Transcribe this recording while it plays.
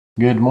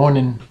Good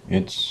morning.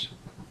 It's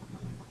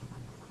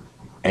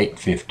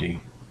 8:50,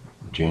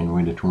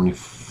 January the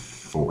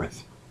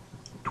 24th,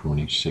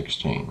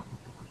 2016.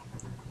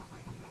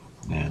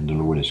 And the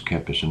Lord has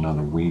kept us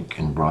another week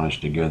and brought us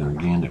together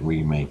again that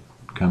we may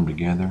come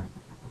together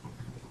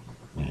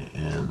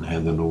and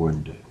have the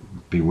Lord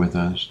be with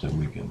us, that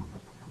we can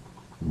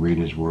read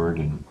His Word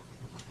and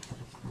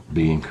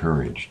be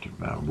encouraged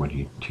about what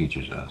He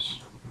teaches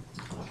us.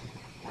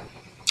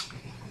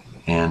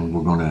 And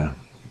we're going to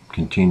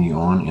continue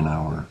on in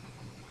our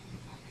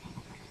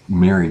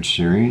marriage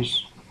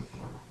series.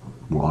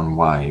 We're on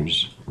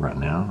wives right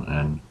now,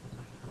 and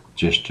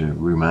just to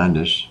remind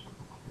us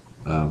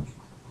of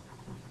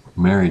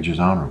marriage is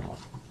honorable.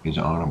 It's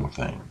an honorable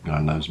thing.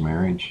 God loves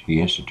marriage.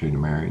 He instituted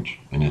marriage,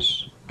 and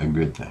it's a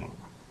good thing.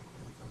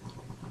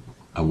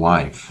 A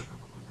wife,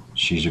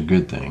 she's a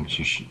good thing.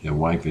 A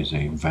wife is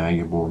a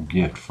valuable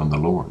gift from the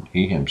Lord.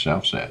 He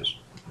Himself says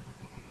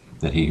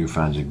that he who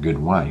finds a good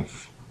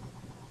wife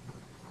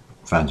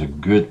finds a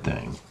good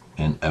thing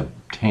and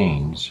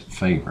obtains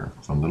favor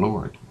from the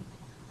Lord.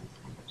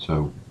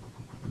 So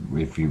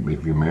if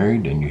you're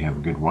married and you have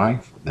a good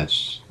wife,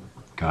 that's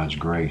God's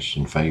grace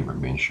and favor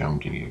being shown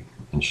to you,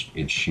 and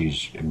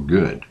she's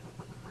good.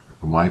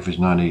 A wife is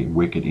not a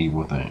wicked,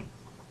 evil thing.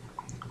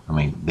 I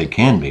mean, they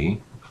can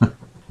be,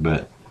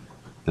 but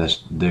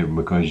that's there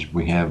because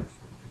we have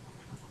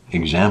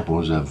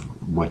examples of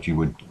what we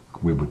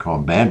would call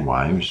bad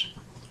wives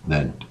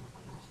that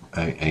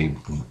a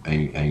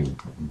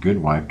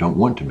good wife don't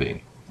want to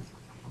be.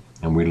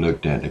 And we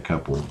looked at a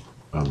couple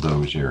of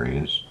those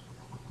areas.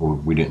 Or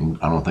we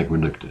didn't. I don't think we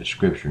looked at the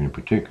scripture in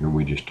particular.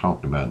 We just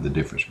talked about the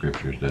different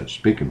scriptures that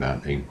speak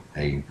about a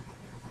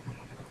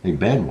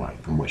bad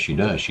wife and what she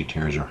does. She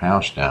tears her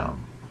house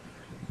down.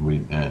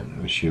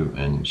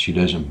 She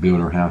doesn't build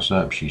her house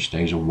up. She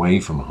stays away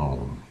from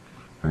home.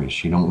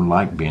 She don't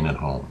like being at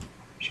home.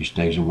 She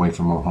stays away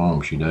from her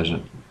home. She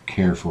doesn't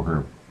care for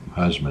her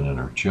husband and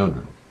her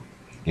children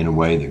in a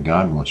way that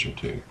God wants her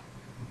to.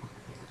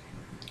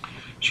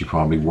 She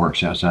probably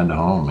works outside the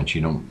home, and she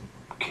don't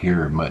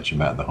care much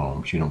about the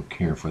home. She don't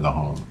care for the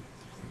home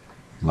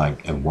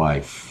like a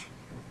wife,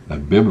 a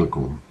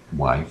biblical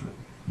wife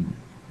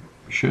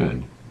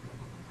should.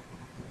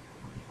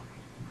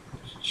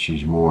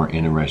 She's more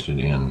interested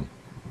in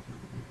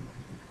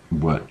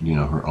what,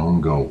 her own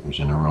goals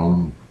and her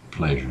own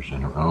pleasures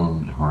and her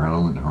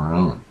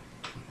own,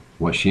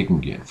 what she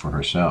can get for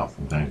herself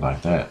and things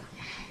like that.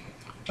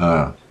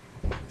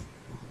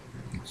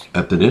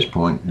 Up to this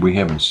point, we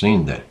haven't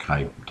seen that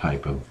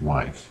type of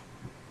wife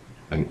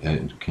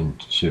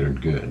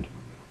considered good.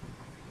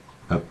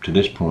 Up to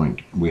this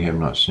point, we have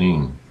not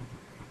seen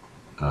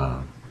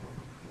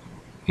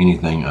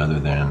anything other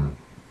than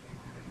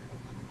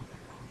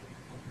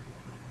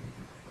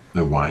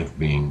the wife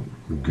being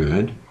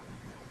good,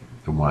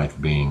 the wife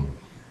being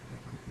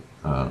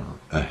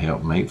a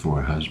helpmate for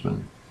her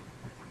husband,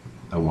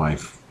 a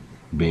wife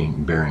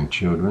bearing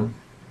children,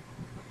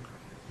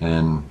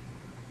 and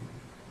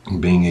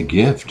being a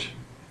gift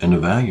and a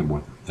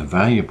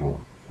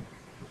valuable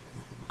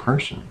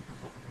person.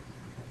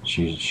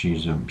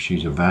 She's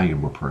a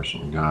valuable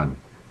person. God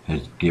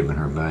has given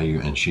her value,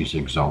 and she's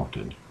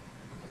exalted.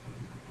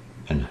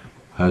 And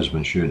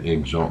husbands should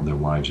exalt their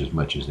wives as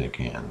much as they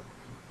can,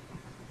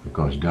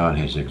 because God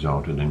has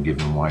exalted and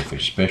given wife a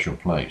special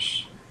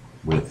place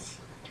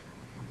with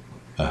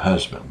a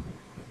husband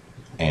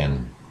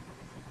and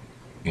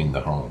in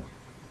the home.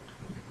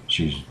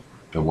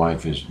 The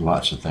wife is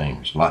lots of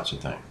things.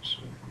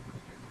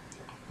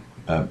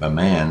 A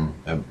man,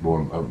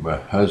 or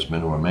a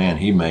husband, or a man,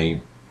 he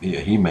may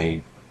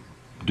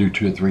do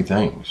two or three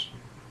things.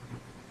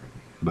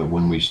 But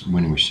when we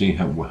see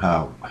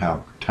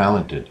how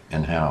talented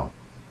and how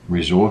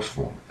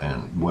resourceful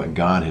and what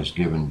God has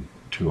given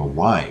to a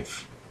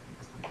wife,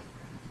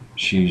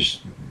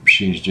 she's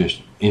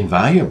just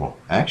invaluable.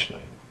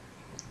 Actually,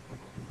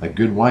 a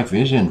good wife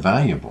is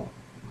invaluable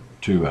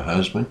to a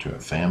husband, to a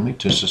family,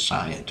 to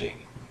society.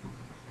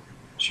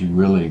 She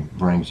really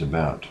brings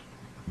about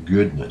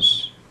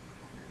goodness.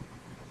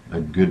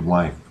 A good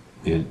wife,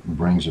 it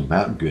brings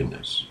about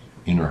goodness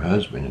in her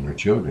husband and her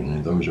children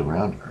and those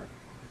around her.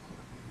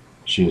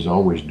 She is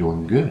always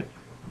doing good,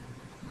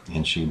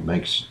 and she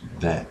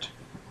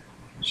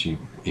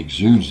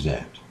exudes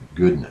that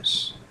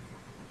goodness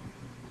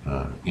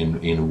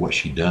in what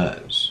she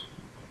does,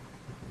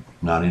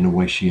 not in the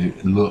way she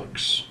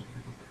looks.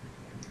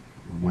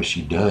 What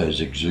she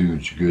does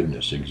exudes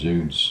goodness,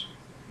 exudes,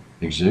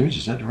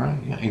 is that right?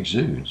 Yeah,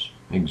 exudes.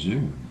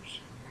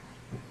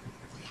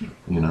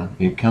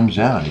 It comes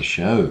out, it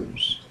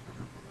shows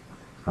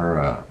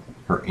her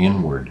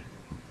inward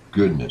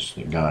goodness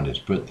that God has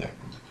put there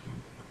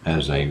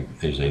as a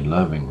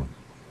loving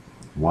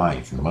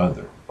wife,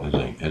 mother,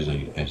 as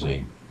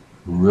a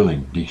really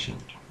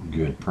decent,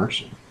 good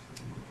person.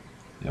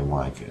 That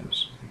wife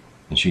is,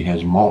 and she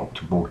has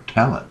multiple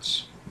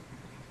talents.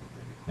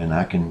 And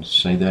I can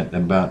say that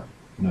about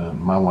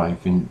my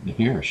wife in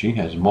here. She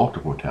has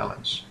multiple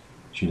talents.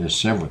 She does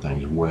several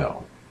things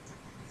well.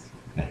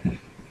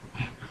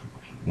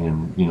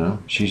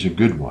 And, she's a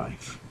good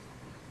wife.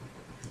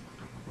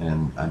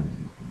 And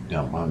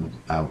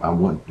I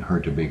want her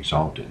to be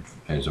exalted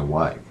as a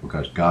wife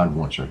because God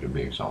wants her to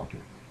be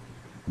exalted.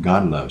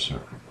 God loves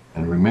her.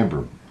 And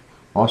remember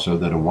also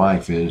that a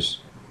wife is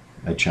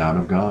a child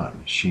of God.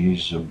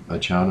 She's a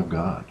child of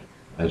God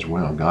as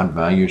well. God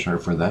values her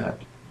for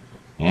that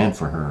and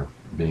for her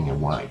being a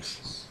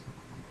wife.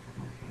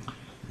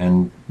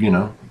 And,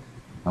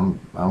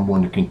 I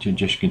want to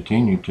just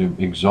continue to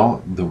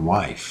exalt the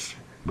wife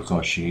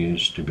because she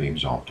is to be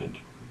exalted.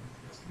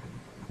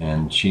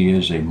 And she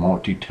is a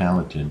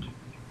multi-talented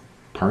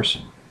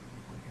person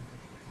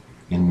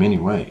in many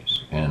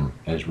ways. And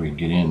as we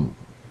get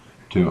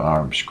into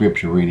our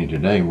scripture reading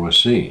today, we'll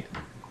see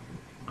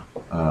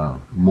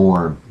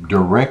more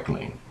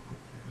directly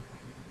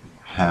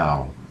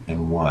how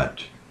and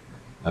what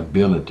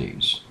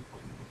abilities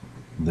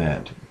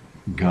that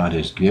God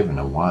has given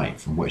a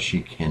wife and what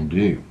she can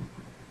do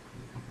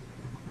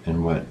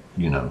and what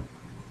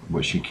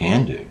she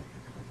can do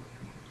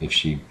if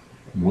she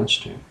wants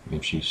to,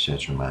 if she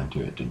sets her mind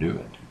to it to do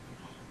it.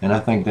 And I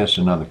think that's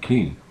another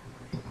key.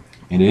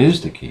 It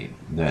is the key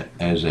that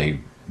as a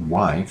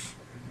wife,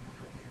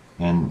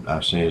 and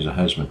I say as a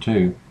husband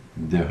too,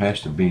 there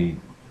has to be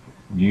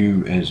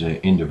you as an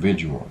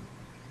individual.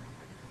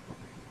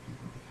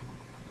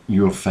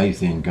 Your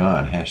faith in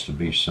God has to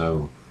be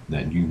so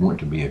that you want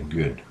to be a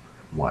good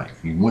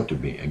wife. You want to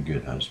be a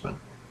good husband.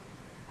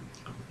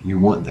 You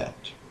want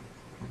that.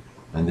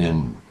 And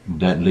then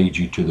that leads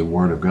you to the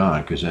Word of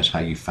God, because that's how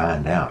you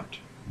find out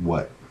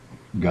what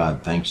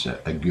God thinks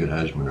a good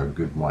husband or a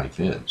good wife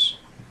is.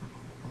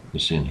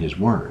 It's in His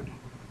Word.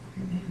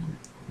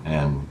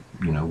 And,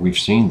 we've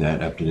seen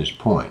that up to this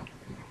point.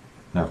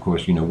 Now, of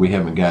course, we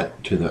haven't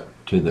got to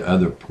the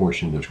other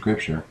portion of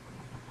Scripture.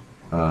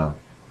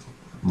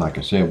 Like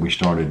I said, we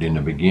started in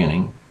the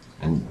beginning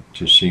and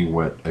to see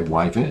what a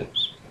wife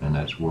is. And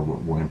that's where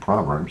we're in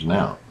Proverbs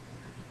now.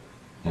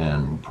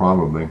 And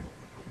probably,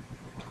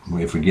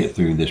 if we get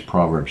through this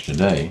Proverbs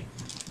today,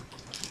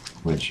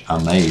 which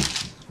I may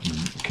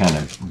kind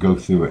of go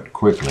through it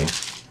quickly,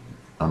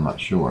 I'm not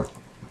sure.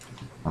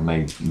 I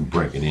may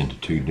break it into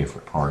 2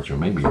 different parts, or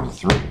maybe even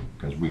 3,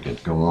 because we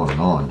could go on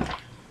and on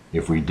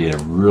if we did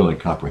a really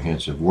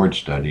comprehensive word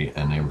study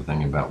and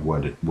everything about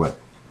what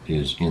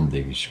is in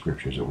these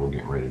scriptures that we're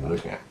getting ready to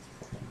look at.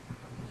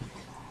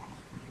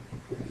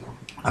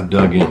 I've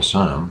dug in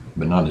some,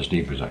 but not as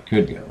deep as I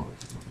could go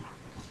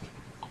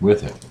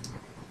with it.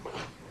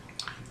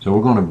 So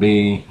we're going to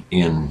be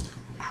in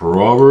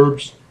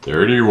Proverbs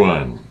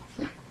 31.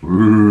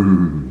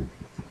 Ooh.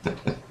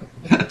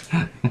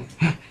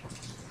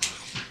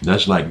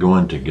 That's like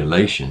going to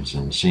Galatians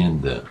and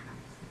seeing the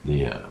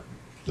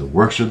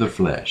works of the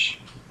flesh,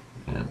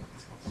 and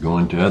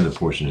going to other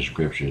portions of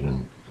scriptures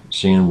and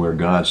seeing where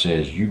God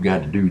says, you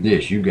got to do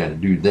this, you got to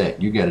do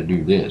that, you got to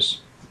do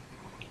this.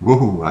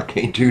 Whoa, I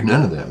can't do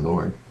none of that,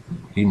 Lord.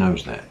 He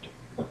knows that.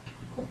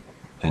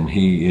 And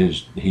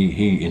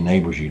He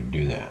enables you to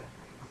do that.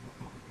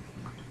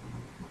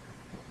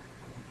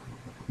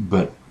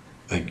 But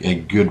a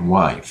good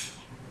wife,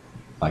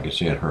 like I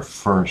said,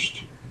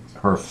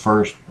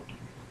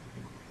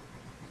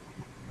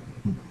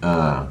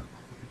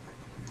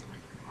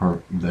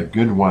 the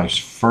good wife's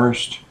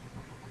first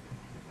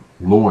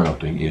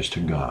loyalty is to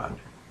God.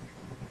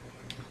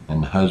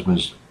 And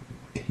husbands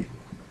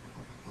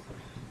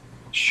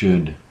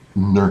should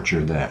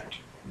nurture that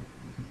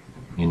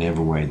in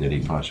every way that he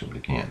possibly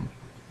can.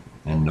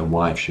 And the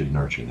wife should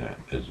nurture that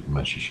as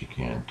much as she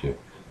can too.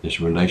 This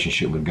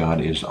relationship with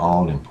God is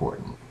all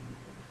important,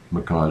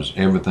 because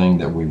everything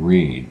that we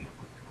read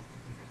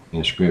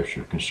in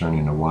Scripture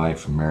concerning a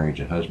wife, a marriage,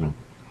 a husband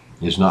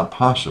is not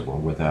possible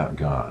without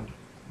God.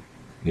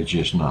 It's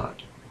just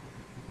not.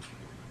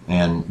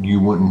 And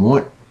you wouldn't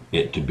want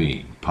it to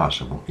be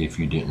possible if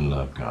you didn't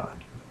love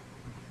God.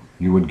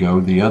 You would go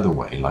the other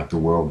way, like the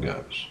world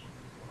goes,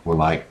 or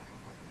like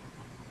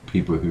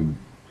people who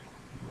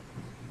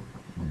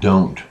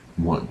don't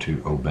want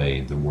to obey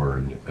the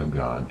Word of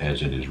God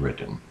as it is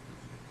written.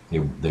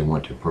 They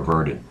want to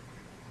pervert it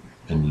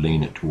and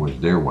lean it towards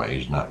their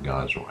ways, not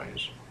God's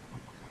ways.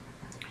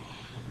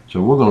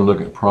 So we're going to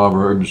look at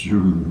Proverbs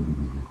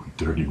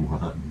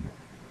 31.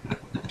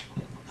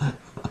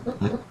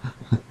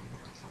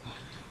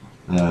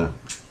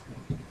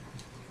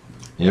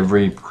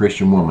 Every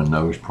Christian woman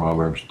knows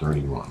Proverbs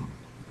 31.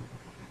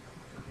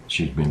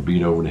 She's been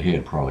beat over the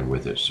head probably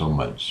with it so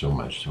much.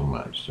 So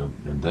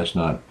that's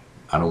not,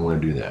 I don't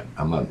want to do that.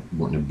 I'm not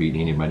wanting to beat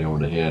anybody over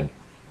the head.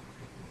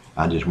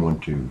 I just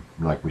want to,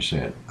 like we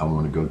said, I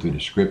want to go through the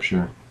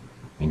Scripture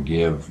and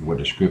give what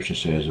the Scripture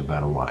says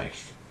about a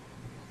wife.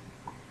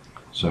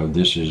 So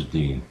this is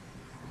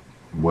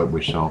what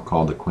we shall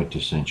call the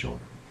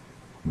quintessential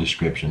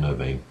description of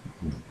a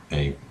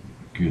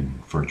good,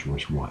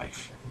 virtuous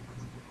wife.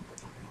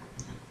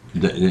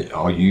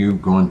 Are you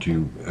going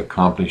to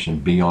accomplish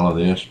and be all of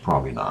this?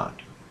 Probably not.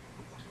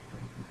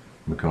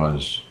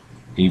 Because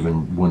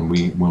even when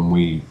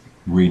we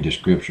read the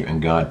Scripture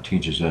and God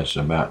teaches us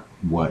about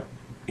what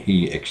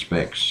He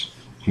expects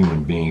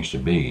human beings to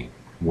be.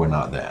 We're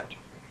not that.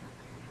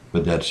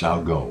 But that's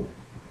our goal.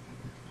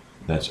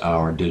 That's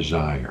our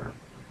desire.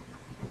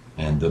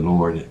 And the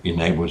Lord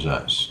enables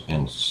us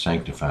and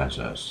sanctifies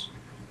us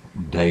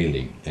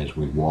daily as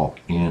we walk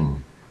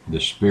in the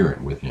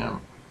Spirit with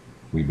Him.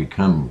 We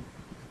become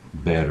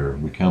better,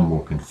 we become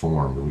more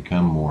conformed, we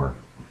become more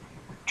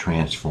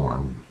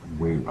transformed.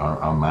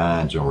 Our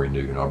minds are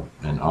renewed,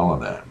 and all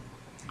of that.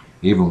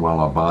 Even while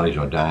our bodies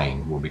are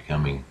dying, we're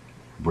becoming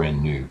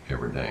brand new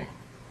every day.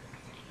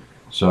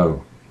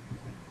 So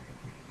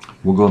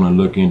we're going to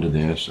look into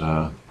this.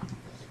 Of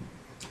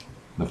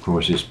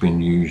course, it's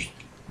been used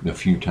a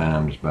few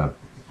times by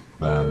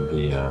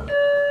the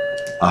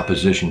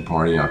opposition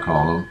party, I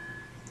call them,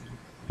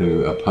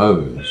 who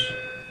oppose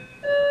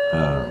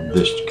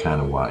this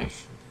kind of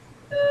wife,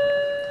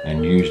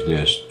 and use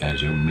this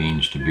as a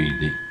means to be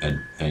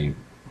a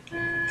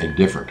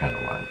different kind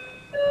of wife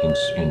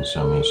in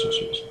some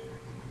instances.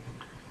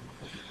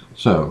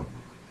 So,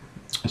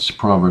 it's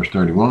Proverbs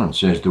 31. It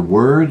says, the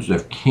words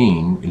of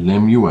King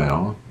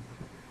Lemuel,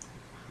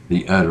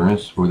 the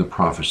utterance or the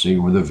prophecy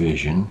or the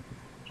vision,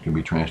 it can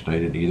be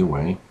translated either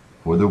way,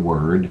 or the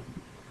word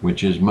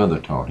which his mother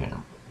taught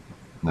him.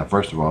 Now,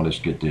 first of all, let's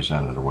get this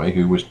out of the way.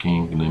 Who was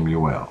King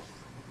Lemuel?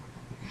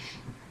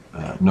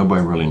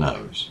 Nobody really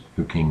knows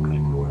who King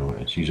Lemuel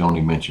is. He's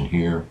only mentioned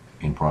here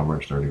in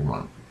Proverbs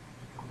 31.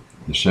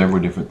 There's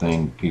several different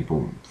things,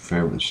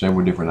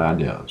 several different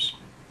ideas.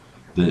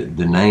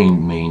 The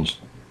name means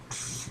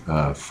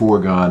for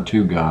God,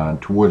 to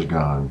God, towards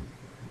God,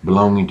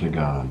 belonging to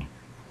God.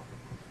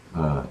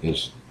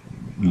 It's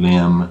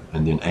Lem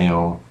and then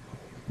El,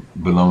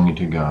 belonging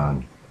to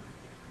God.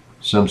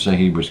 Some say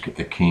he was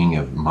a king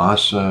of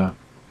Massa.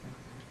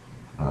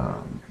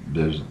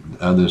 There's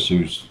others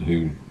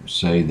who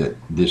say that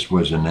this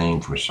was a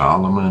name for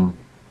Solomon.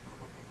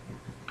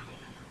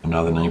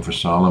 Another name for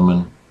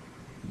Solomon.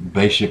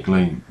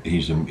 Basically,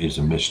 is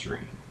a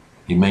mystery.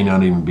 He may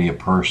not even be a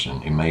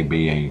person. It may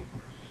be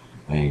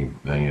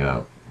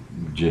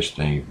just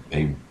a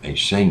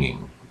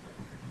saying,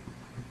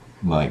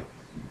 like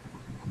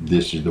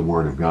this is the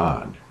word of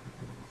God,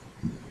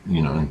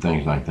 and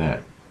things like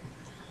that.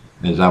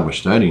 As I was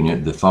studying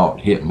it, the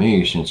thought hit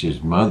me, since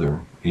his mother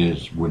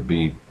would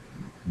be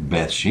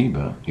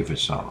Bathsheba, if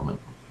it's Solomon.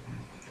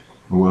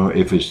 Well,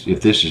 if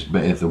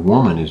the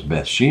woman is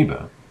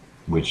Bathsheba,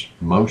 which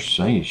most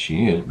say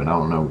she is, but I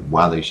don't know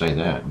why they say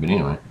that. But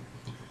anyway,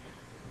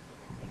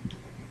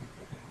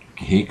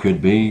 he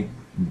could be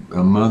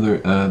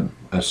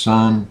a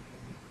son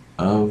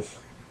of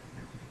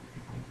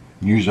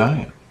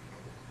Uzziah,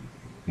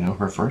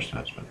 her first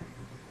husband.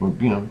 Well,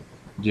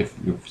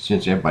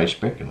 since everybody's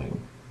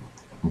speculating.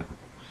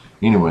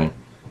 Anyway,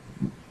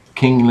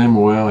 King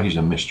Lemuel, he's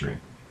a mystery.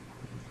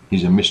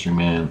 He's a mystery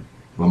man.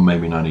 Well,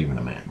 maybe not even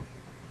a man.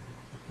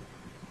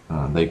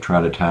 They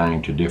try to tie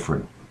him to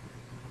different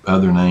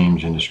other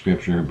names in the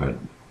scripture, but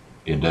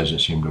it doesn't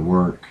seem to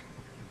work.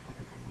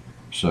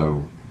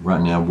 So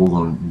right now we're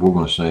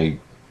going to say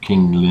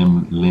King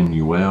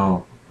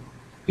Lemuel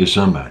is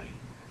somebody.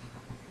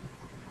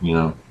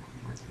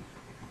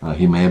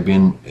 He may have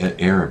been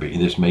Arabic.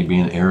 This may be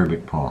an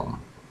Arabic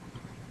poem.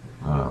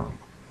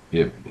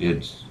 It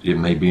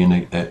may be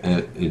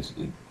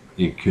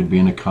it could be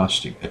an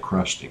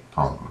acrostic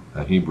poem,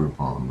 a Hebrew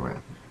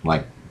poem,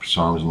 like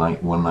Psalms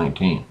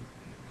 119,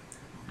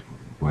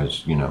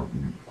 was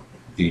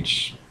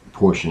each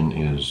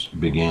portion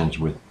begins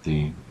with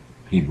the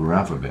Hebrew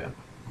alphabet,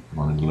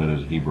 one of the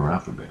letters of the Hebrew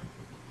alphabet.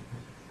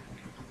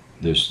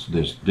 There's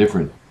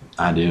different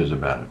ideas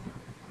about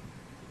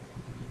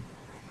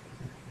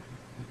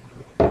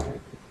it,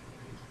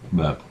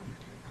 but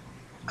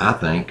I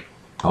think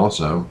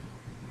also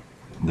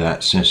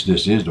that since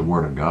this is the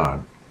Word of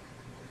God,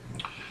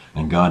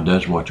 and God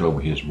does watch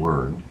over His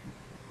Word,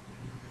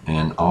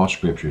 and all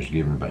Scripture is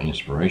given by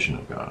inspiration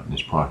of God, and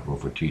is profitable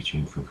for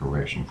teaching, for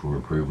correction, for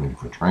reproving,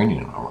 for training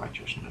in all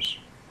righteousness.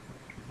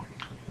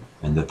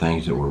 And the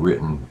things that were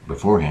written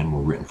beforehand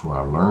were written for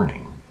our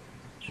learning,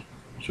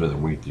 so that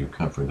we, through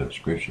comfort of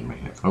Scripture, may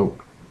have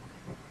hope.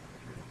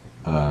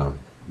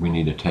 We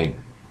need to take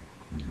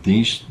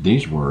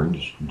these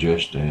words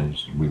just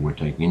as we would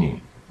take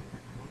any,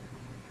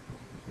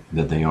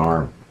 that they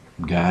are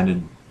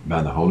guided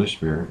by the Holy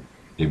Spirit.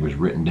 It was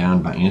written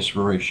down by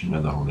inspiration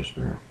of the Holy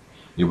Spirit.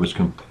 It was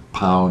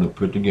compiled and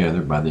put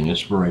together by the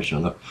inspiration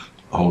of the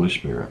Holy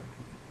Spirit.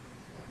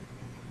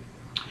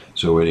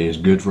 So it is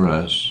good for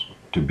us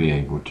to be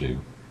able to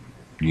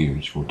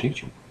use for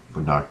teaching,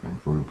 for doctrine,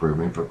 for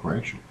reproving, for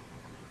correction,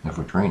 and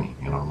for training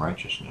in all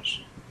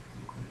righteousness.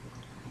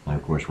 And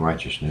of course,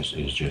 righteousness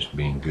is just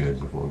being good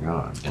before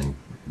God. And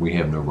we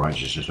have no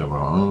righteousness of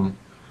our own.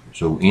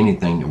 So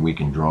anything that we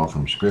can draw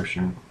from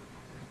Scripture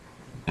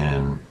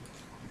and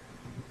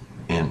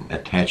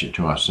attach it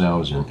to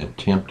ourselves and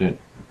attempt it,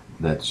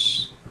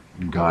 that's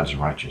God's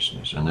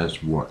righteousness, and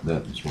that's what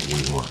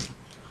we want.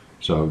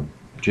 So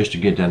just to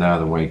get that out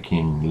of the way,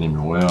 King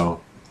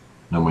Lemuel,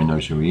 nobody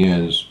knows who he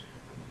is.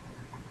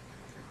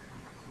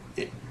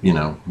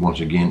 once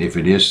again, if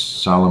it is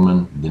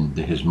Solomon, then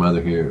his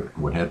mother here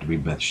would have to be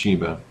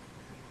Bathsheba.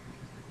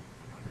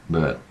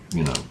 But,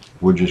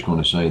 we're just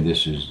going to say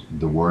this is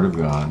the Word of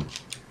God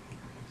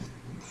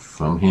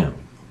from him.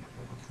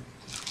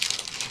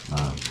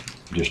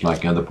 Just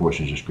like other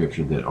portions of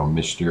Scripture that are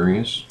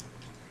mysterious,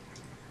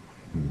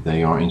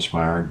 they are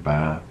inspired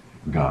by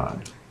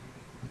God.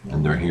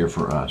 And they're here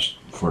for us,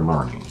 for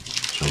learning.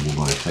 So we're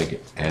going to take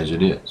it as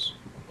it is.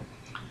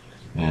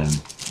 And,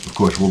 of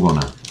course, we're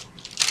going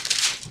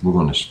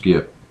to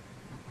skip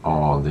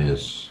all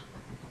this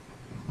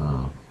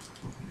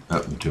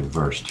up to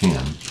verse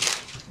 10,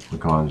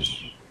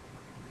 because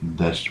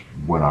that's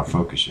what our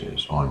focus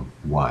is, on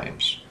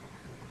wives.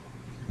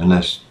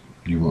 Unless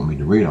you want me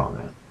to read all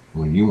that.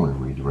 When you want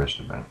to read the rest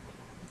of that.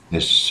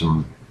 There's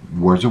some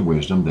words of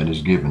wisdom that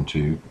is given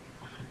to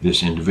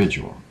this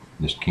individual,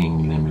 this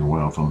King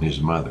Lemuel, from his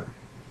mother.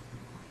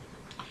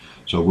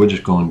 So we're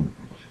just going,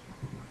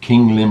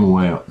 King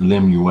Lemuel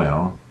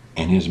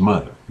and his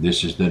mother.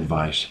 This is the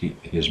advice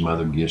his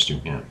mother gives to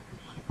him,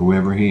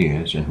 whoever he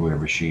is and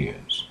whoever she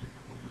is.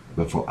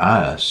 But for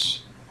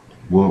us,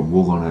 we're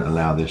going to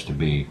allow this to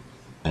be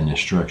an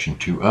instruction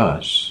to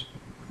us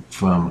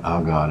from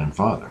our God and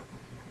Father.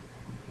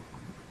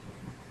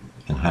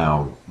 And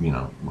how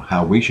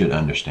we should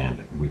understand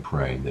it. We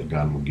pray that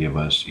God will give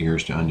us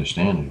ears to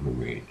understand as we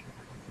read.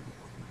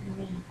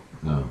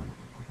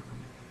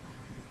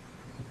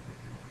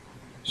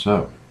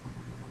 So,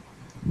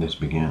 let's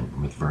begin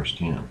with verse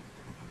 10.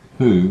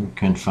 Who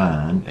can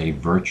find a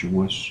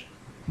virtuous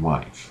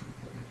wife?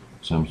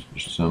 I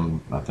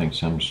think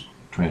some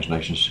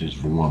translations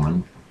says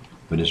woman,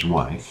 but it's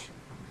wife.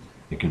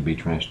 It can be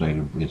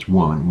translated, it's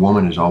woman.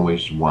 Woman is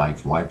always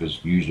wife. Wife is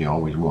usually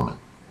always woman.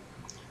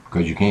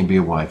 Because you can't be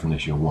a wife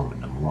unless you're a woman,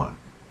 number one.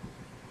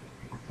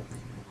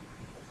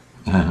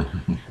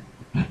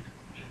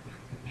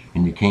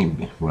 And you can't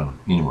be, well,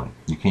 anyway,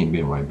 you can't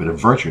be a wife, but a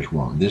virtuous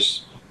woman.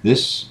 This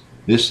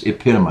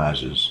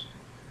epitomizes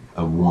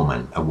a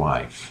woman, a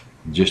wife.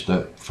 Just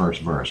the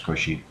first verse, because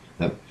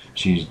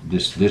she's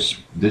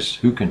this.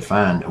 Who can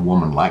find a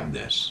woman like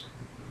this?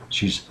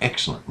 She's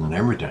excellent in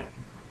everything.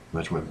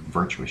 That's what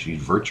virtuous. She's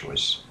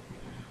virtuous.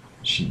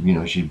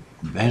 She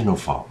has no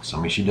faults. I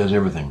mean, she does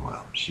everything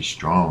well. She's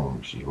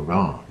strong. She's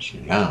young.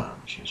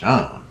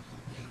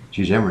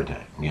 She's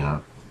everything.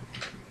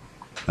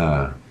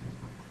 I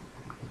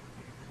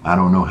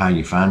don't know how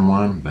you find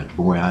one, but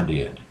boy, I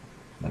did.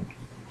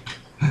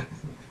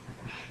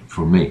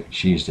 For me,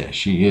 she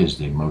is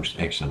the most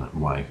excellent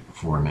wife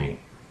for me,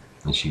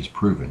 and she's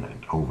proven it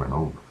over and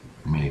over,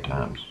 many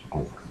times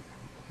over.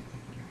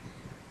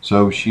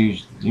 So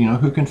she's,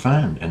 who can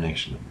find an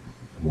excellent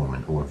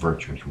woman or a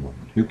virtuous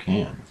woman? Who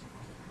can?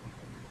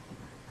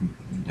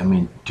 I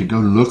mean, to go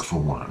look for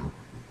one,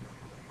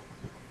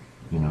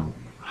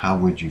 how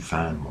would you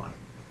find one?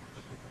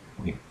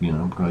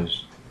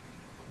 Because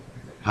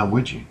how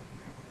would you?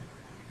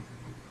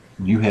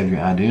 You have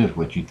your ideas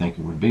what you think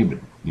it would be, but,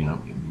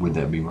 would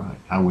that be right?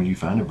 How would you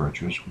find a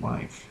virtuous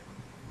wife?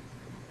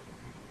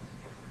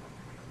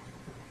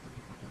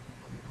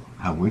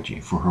 How would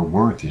you? For her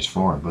worth is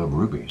far above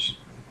rubies.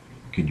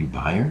 Could you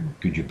buy her?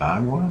 Could you buy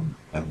one?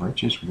 A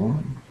virtuous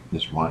woman?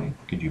 This wife?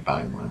 Could you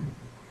buy one?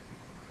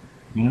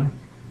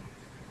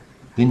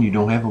 Then you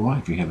don't have a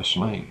wife, you have a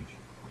slave.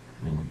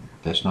 And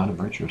that's not a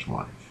virtuous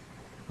wife.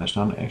 That's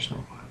not an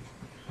excellent wife.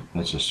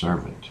 That's a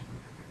servant.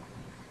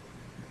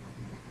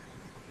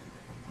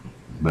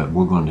 But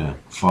we're going to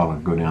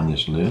go down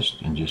this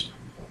list and just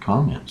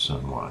comment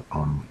somewhat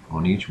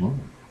on each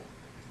woman.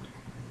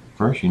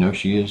 First,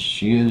 she is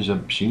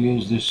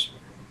this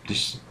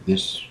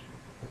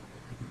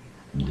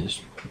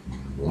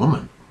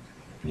woman.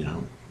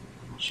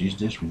 She's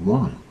this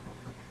woman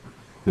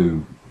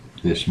who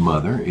this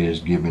mother is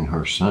giving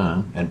her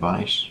son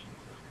advice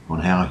on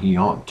how he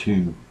ought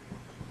to,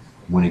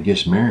 when he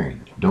gets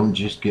married. Don't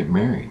just get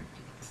married.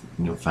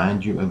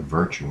 Find you a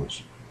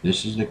virtuous.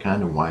 This is the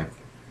kind of wife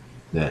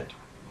that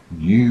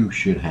you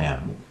should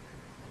have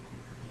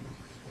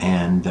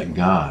and that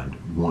God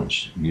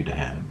wants you to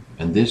have.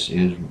 And this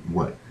is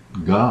what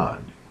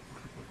God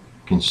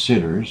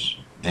considers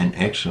an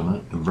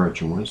excellent,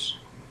 virtuous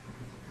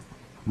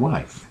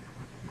wife.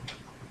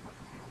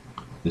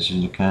 This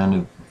is the kind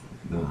of,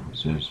 it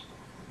says,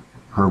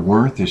 her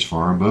worth is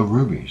far above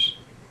rubies.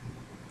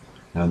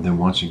 Now then,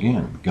 once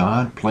again,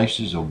 God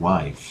places a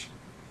wife.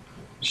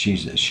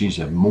 She's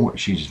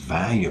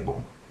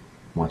valuable.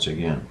 Once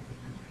again,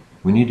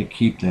 we need to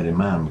keep that in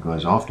mind,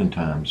 because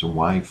oftentimes a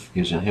wife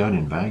isn't held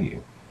in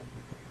value.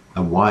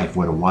 What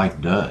a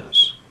wife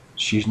does,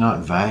 she's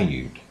not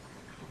valued.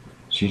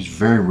 She's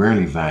very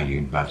rarely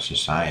valued by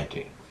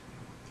society,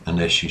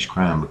 unless she's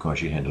crying because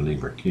she had to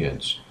leave her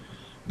kids.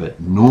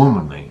 But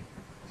normally,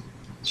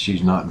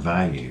 she's not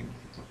valued.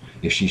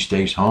 If she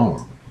stays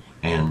home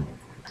and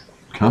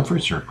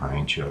comforts her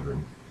crying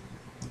children,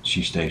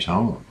 she stays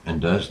home and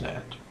does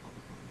that.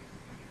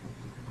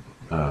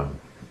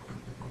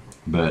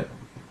 But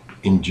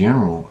in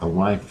general, a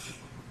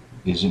wife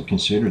isn't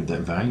considered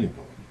that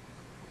valuable.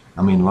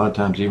 I mean, a lot of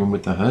times, even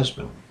with the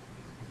husband,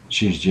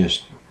 she's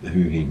just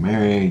who he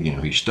married.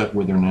 He's stuck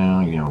with her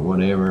now.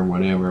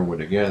 Whatever, we're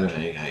together.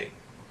 Hey.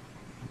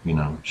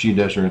 She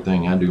does her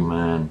thing, I do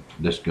mine.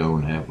 Let's go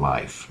and have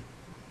life.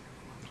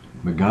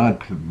 But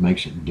God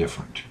makes it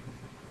different.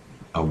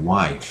 A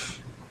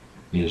wife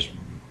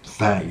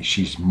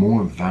she's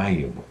more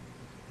valuable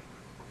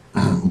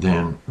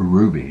than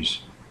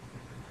rubies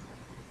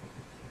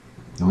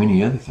or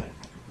any other thing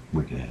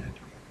we could add.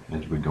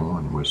 As we go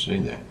on, we'll see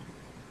that.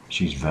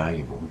 She's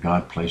valuable.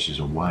 God places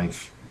a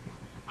wife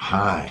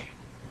high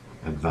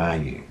of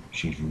value.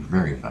 She's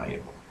very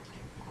valuable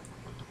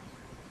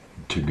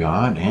to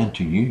God and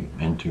to you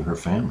and to her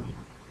family.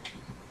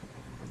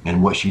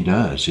 And what she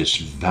does is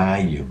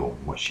valuable,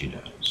 what she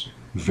does.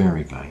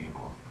 Very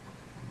valuable.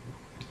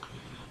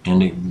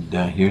 And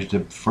here's the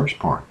first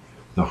part.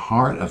 The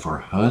heart of her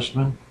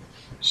husband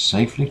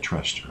safely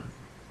trusts her.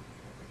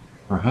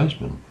 Her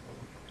husband,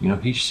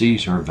 he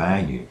sees her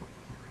value.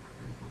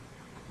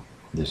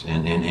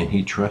 And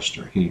he trusts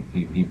her. He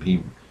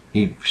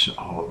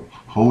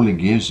wholly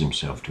gives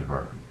himself to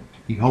her.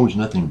 He holds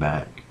nothing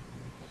back.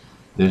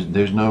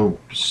 There's no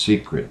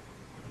secret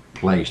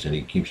place that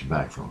he keeps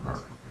back from her.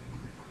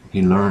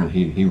 He learns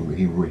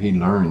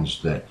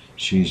that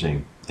she's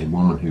a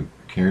woman who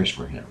cares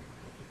for him.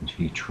 And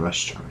he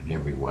trusts her in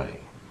every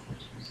way.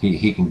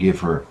 He can give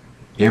her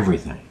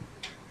everything.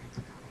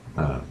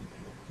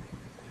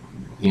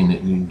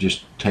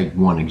 Just take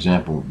one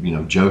example.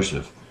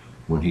 Joseph,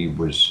 when he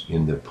was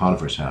in the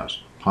Potiphar's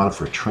house,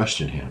 Potiphar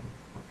trusted him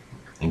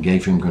and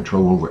gave him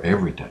control over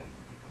everything,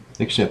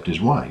 except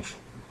his wife.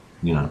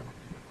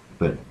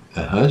 But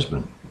a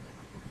husband,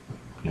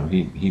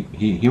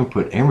 he'll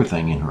put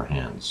everything in her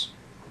hands.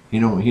 He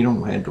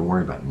don't have to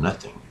worry about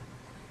nothing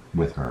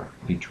with her.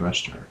 He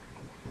trusts her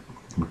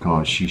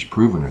because she's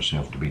proven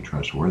herself to be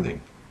trustworthy.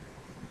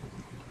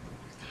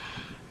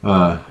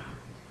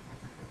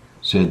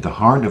 Said the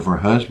heart of her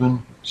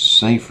husband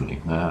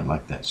safely. I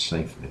like that,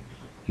 safely.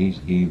 He's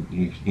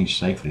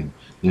safely.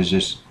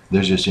 There's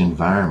this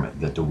environment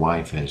that the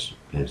wife has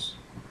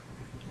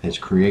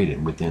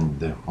created within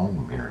the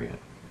home area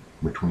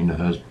between the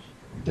husband,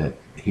 that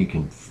he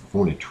can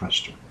fully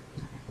trust her.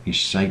 He's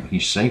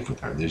safe with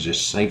her. There's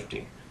this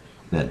safety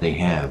that they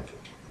have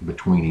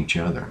between each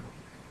other.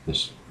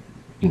 This,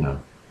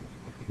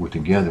 we're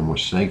together and we're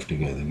safe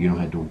together. You don't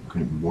have to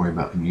worry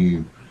about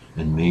you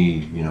and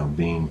me,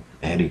 being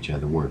at each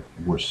other.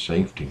 We're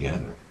safe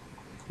together.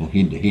 And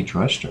he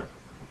trusts her.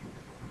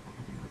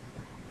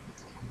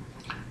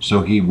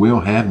 So he will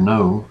have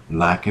no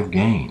lack of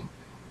gain.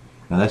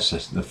 Now that's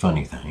just the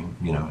funny thing.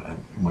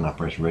 When I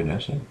first read that, I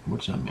said,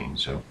 what's that mean?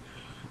 So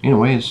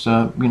anyway, it's,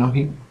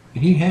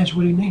 he has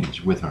what he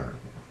needs with her.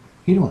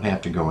 He don't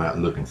have to go out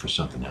looking for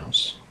something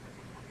else.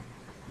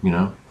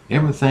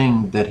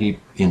 Everything that he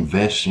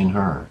invests in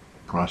her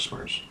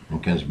prospers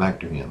and comes back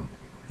to him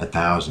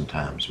 1,000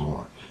 times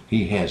more.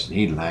 He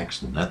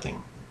lacks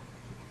nothing.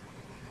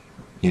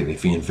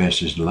 If he invests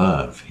his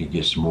love, he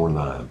gets more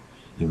love.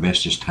 He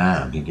invests his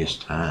time, he gets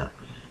time.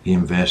 He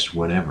invests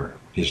whatever,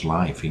 his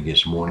life, he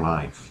gets more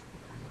life.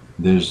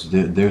 There's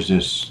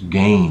this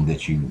gain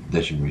that you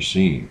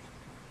receive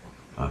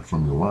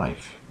from your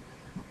wife,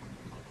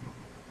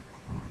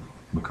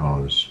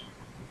 because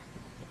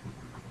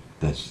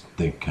that's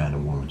the kind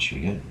of woman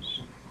she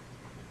is.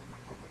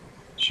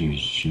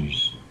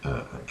 She's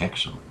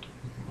excellent.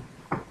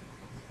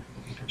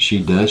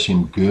 She does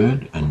him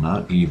good and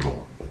not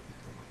evil.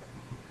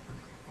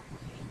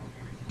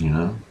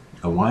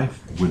 A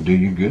wife would do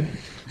you good,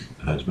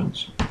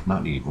 husbands,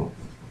 not evil.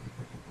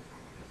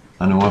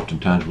 I know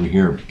oftentimes we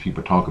hear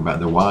people talk about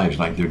their wives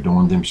like they're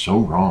doing them so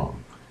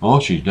wrong.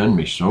 Oh, she's done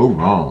me so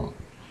wrong.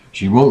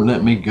 She won't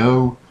let me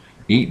go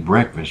eat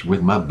breakfast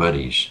with my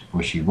buddies,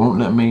 or she won't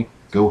let me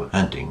go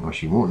hunting, or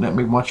she won't let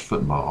me watch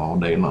football all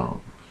day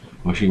long,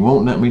 or she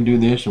won't let me do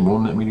this and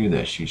won't let me do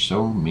that. She's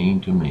so mean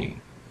to me.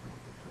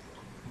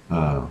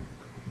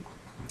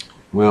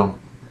 Well,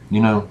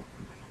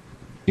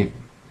 if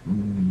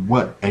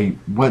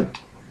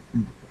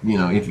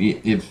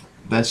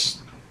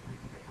that's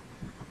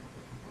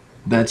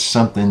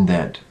something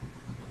that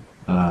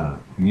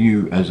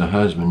you as a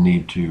husband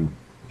need to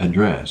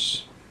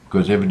address,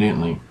 because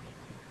evidently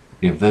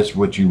if that's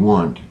what you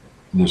want,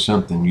 there's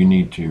something you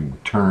need to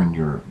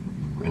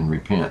and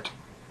repent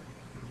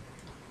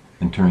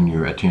and turn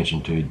your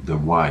attention to the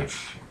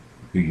wife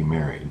who you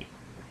married,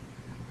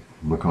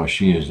 because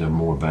she is of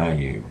more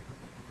value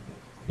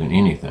than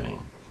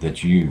anything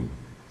that you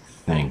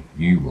think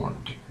you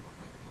want.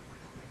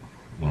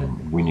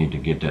 And we need to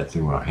get that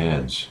through our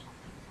heads,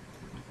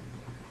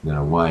 that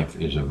a wife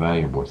is a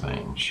valuable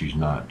thing. She's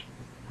not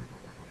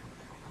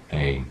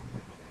a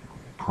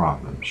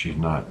problem. She's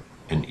not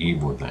an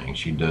evil thing.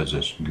 She does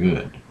us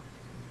good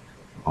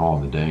all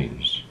the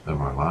days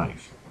of our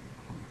life,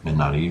 and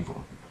not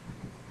evil.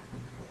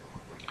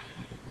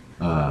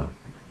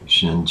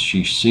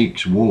 She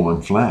seeks wool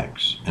and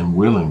flax and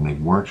willingly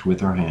works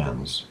with her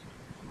hands.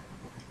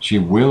 She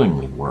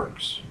willingly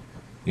works.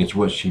 It's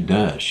what she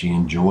does. She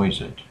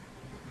enjoys it.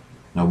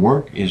 Now,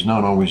 work is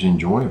not always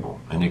enjoyable,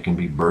 and it can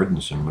be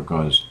burdensome,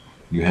 because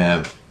You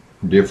have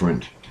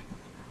different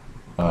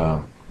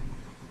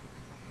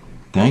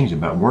things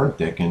about work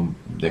that can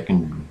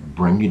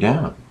bring you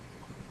down.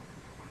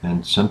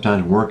 And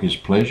sometimes work is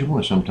pleasurable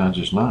and sometimes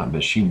it's not.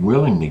 But she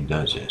willingly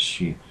does this.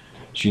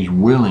 She's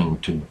willing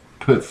to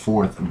put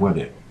forth what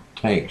it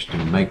takes to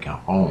make a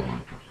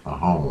home,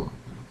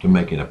 to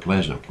make it a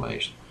pleasant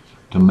place,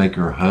 to make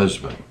her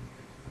husband,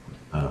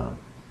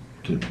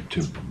 to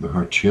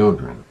her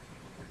children.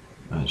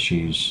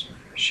 She's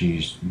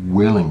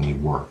willingly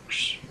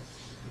works.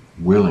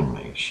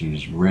 Willingly,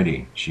 she's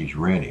ready. She's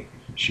ready.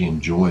 She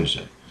enjoys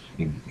it.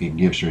 It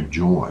gives her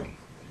joy.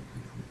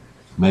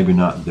 Maybe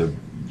not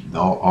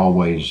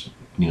always,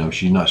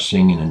 she's not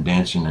singing and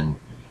dancing and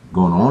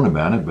going on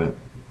about it, but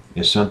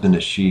it's something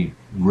that she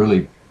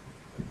really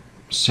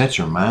sets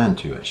her mind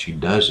to it. She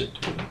does it.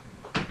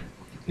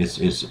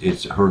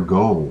 It's her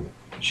goal.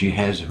 She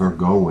has her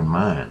goal in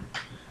mind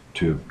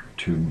to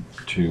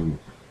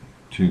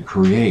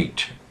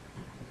create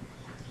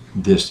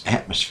this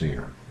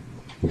atmosphere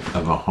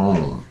of a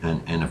home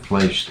and a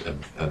place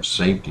of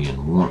safety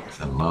and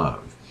warmth and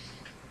love.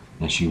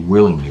 And she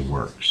willingly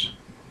works.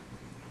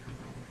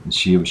 And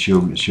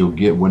she'll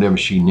get whatever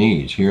she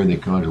needs. Here they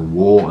call it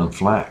wool and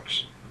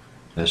flax.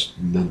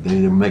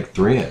 They make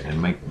thread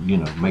and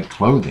make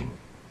clothing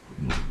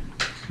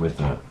with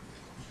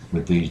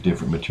these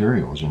different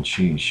materials, and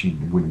she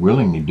would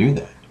willingly do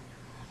that.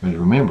 But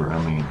remember,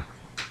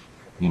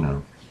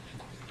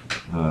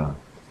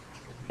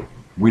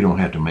 we don't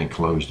have to make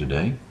clothes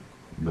today,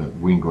 but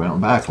we can go out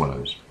and buy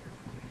clothes.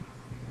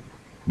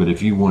 But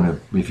if you want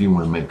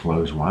to make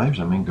clothes, wives,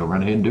 go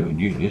right ahead and do it.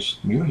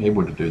 You're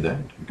able to do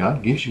that.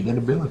 God gives you that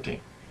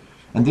ability.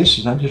 And I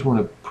just want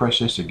to press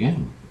this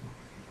again.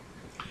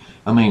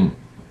 I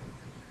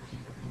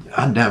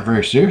doubt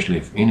very seriously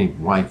if any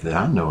wife that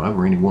I know of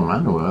or any woman I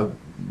know of,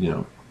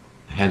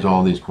 has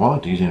all these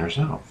qualities in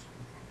herself.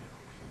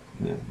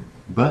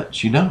 But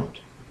she don't.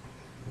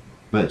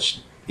 But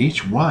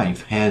each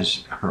wife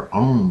has her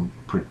own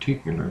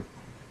particular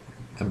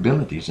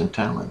abilities and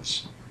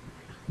talents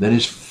that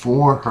is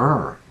for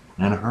her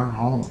and her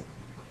home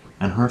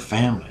and her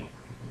family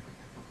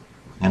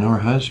and her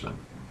husband.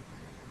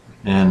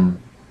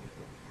 And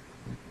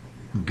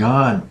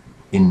God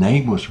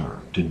enables her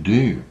to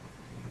do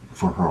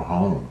for her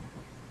home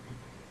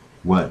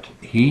what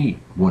He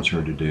wants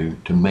her to do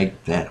to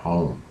make that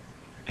home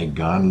a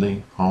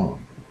godly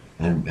home.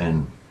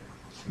 And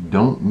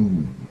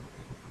don't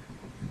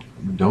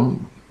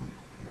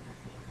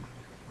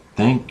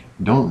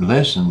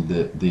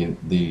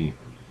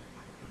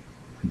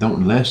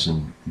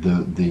lessen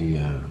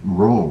the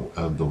role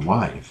of the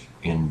wife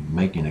in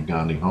making a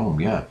godly home.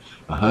 Yeah,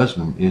 a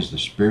husband is the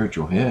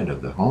spiritual head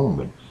of the home,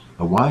 but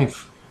a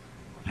wife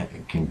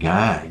can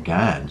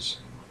guides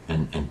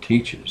and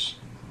teaches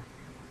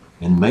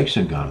and makes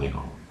a godly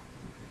home.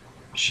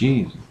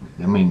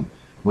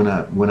 When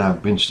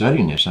I've been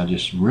studying this, I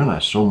just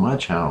realized so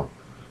much how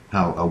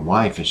a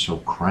wife is so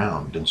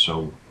crowned and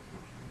so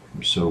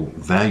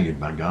valued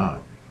by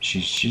God.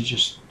 He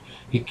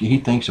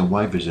thinks a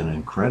wife is an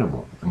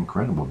incredible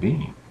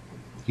being.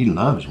 He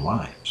loves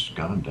wives.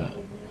 God does.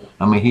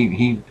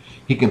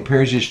 He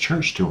compares His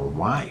church to a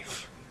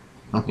wife.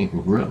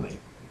 Really.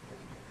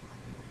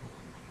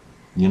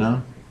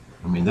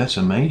 That's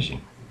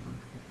amazing.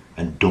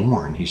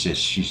 Adorned. He says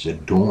she's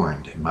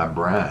adorned, my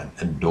bride,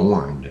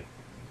 adorned.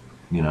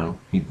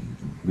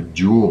 With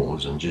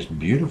jewels and just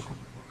beautiful.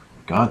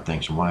 God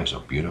thinks wives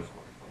are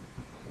beautiful.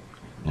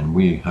 And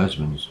we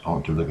husbands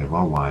ought to look at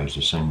our wives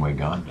the same way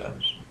God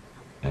does.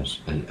 As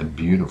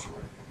beautiful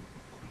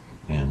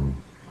and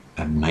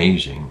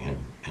amazing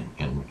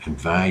and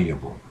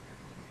valuable.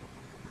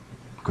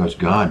 Because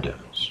God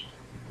does.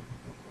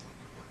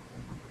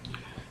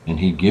 And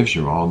He gives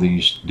her all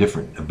these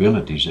different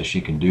abilities that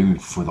she can do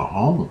for the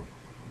home,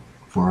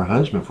 for her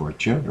husband, for her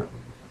children.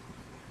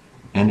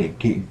 And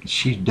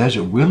she does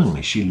it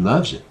willingly. She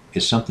loves it.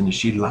 It's something that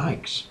she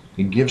likes.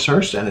 It gives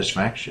her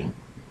satisfaction.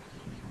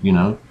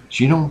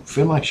 She don't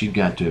feel like she's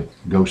got to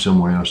go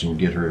somewhere else and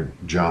get her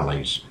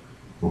jollies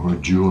or her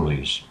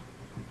jewelries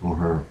or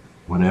her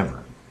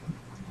whatever.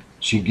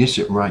 She gets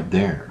it right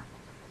there.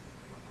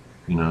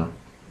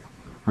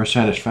 Her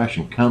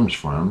satisfaction comes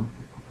from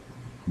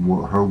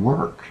her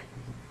work.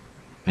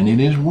 And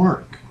it is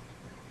work.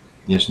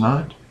 It's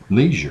not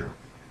leisure.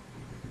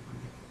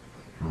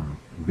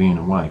 Being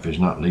a wife is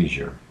not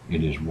leisure.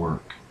 It is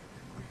work.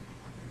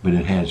 But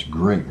it has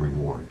great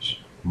rewards.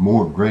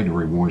 Greater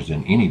rewards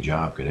than any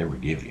job could ever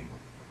give you.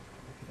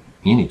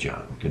 Any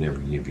job could ever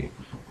give you.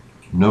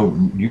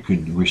 You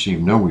could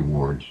receive no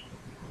rewards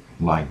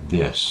like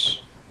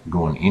this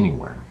going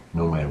anywhere,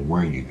 no matter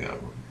where you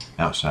go,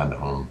 outside the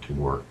home to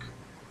work.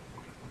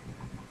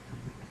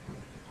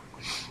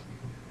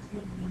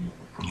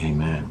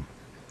 Amen.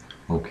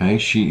 Okay,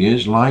 she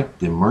is like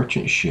the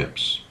merchant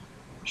ships.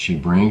 She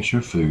brings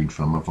her food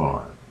from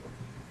afar.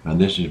 Now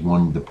this is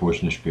one of the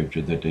portions of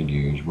scripture that they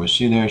use. Well,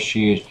 see there,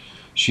 she's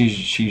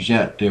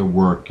out there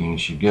working.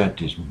 She got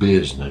this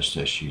business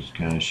that she's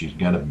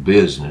got a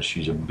business.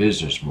 She's a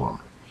businesswoman,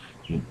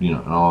 and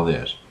all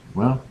this.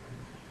 Well,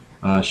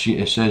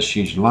 it says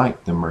she's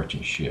like the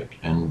merchant ship,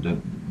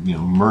 and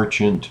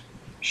merchant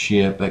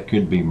ship, that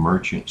could be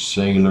merchant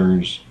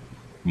sailors,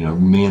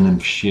 men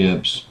of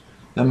ships.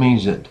 That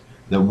means that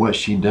what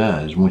she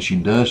does when she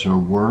does her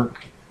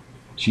work,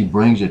 she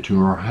brings it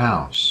to her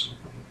house.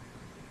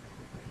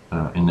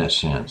 In that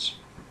sense,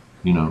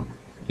 you know,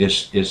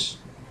 it's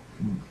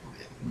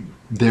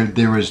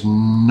there is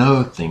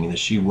nothing that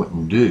she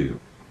wouldn't do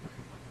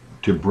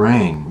to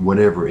bring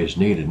whatever is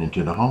needed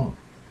into the home.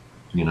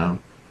 You know,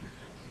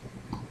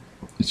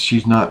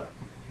 she's not.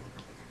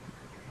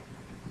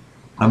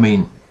 I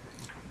mean,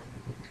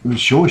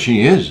 sure,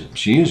 she is.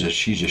 She's a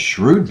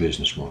shrewd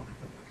businesswoman.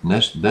 And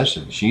that's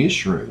it. She is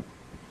shrewd.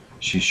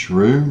 She's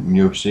shrewd.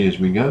 You'll see as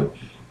we go,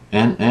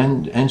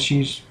 and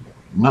she's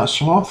not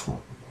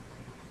slothful.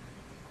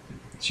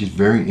 She's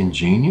very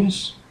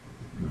ingenious,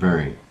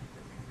 very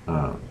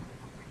uh,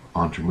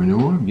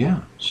 entrepreneur.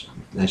 Yeah,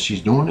 and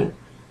she's doing it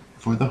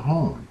for the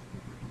home,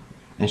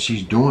 and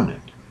she's doing it.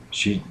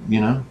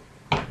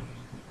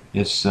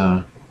 It's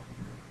it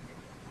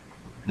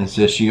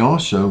says she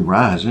also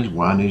rises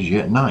while it is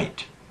yet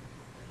night.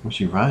 Well,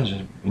 she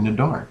rises in the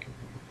dark.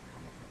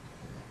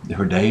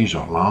 Her days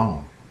are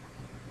long,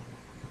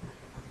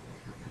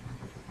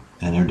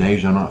 and her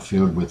days are not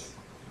filled with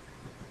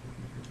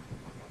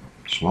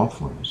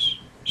slothfulness.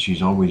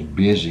 She's always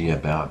busy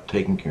about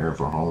taking care of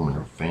her home and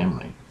her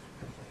family.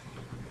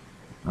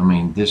 I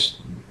mean, this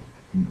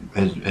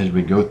as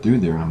we go through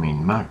there. I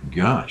mean, my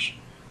gosh.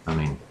 I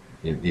mean,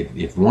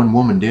 if one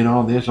woman did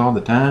all this all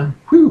the time,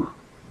 whew,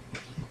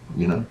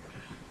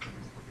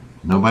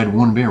 nobody would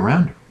want to be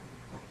around her.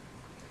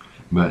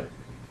 But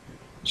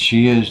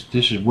she is.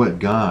 This is what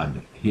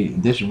God.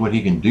 This is what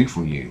He can do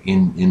for you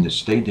in the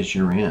state that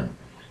you're in.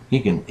 He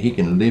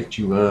can lift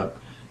you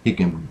up. He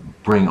can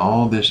bring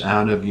all this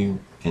out of you,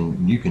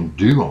 and you can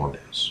do all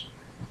this.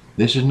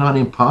 This is not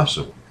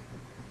impossible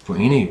for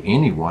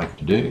any wife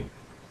to do.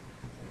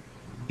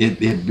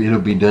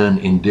 It'll be done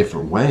in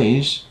different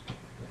ways,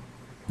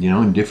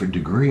 in different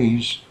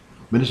degrees,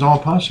 but it's all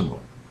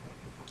possible.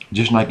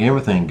 Just like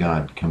everything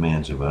God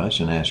commands of us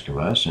and asks of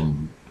us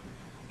and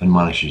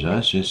admonishes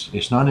us,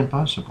 it's not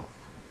impossible,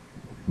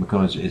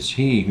 because it's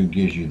He who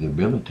gives you the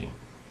ability.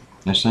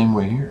 The same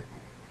way here.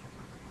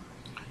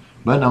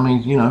 But I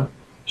mean,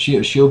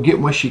 she'll get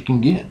what she can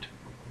get.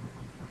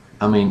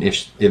 I mean,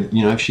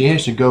 if she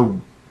has to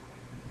go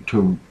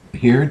to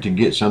here to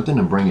get something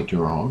and bring it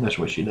to her home, that's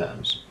what she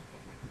does.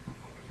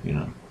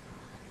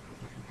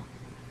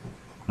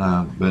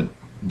 But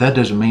that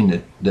doesn't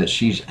mean that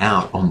she's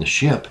out on the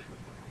ship,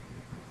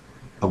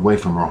 away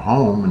from her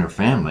home and her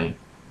family.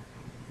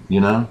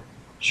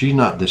 She's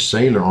not the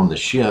sailor on the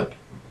ship.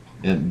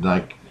 And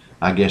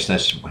I guess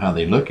that's how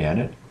they look at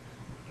it.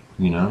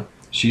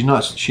 She's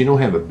not. She don't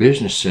have a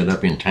business set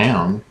up in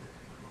town.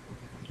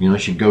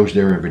 She goes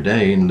there every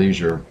day and leaves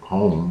her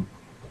home.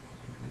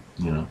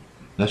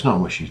 That's not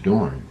what she's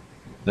doing.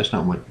 That's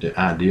not what the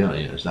ideal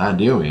is. The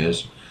ideal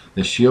is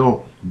that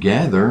she'll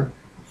gather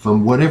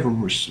from whatever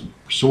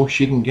source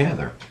she can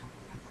gather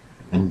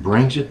and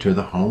brings it to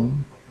the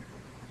home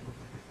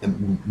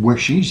where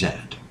she's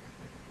at.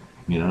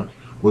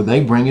 Well,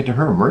 they bring it to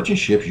her. Merchant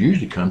ships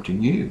usually come to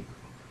you.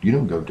 You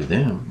don't go to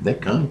them. They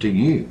come to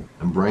you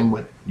and bring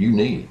what you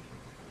need.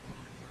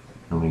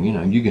 I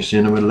mean, you can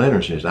send them a letter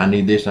that says, I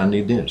need this, I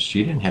need this.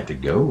 She didn't have to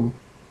go.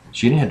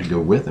 She didn't have to go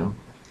with them.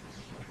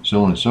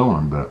 So on and so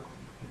on. But,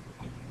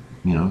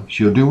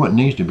 she'll do what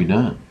needs to be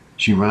done.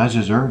 She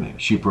rises early.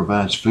 She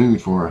provides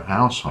food for her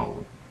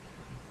household.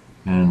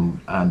 And,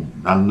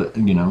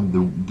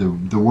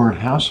 the word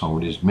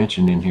household is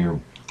mentioned in here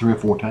 3 or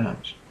 4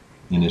 times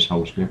in this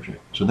whole scripture.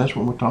 So that's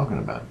what we're talking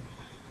about.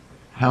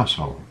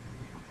 Household.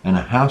 And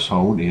a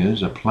household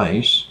is a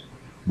place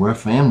where a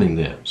family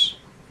lives.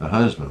 A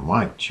husband,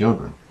 wife,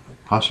 children,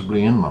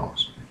 possibly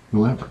in-laws,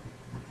 whoever.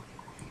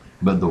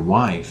 But the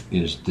wife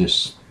is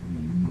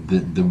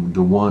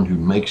the one who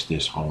makes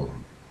this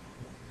home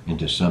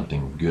into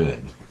something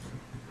good.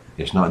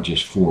 It's not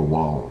just 4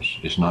 walls.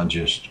 It's not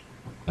just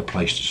a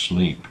place to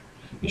sleep.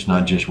 It's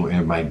not just where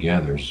everybody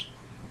gathers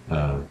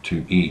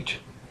to eat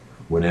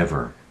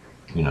whatever.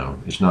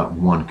 It's not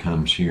one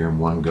comes here and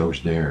one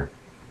goes there.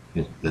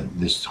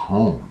 This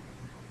home,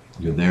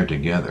 you're there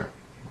together,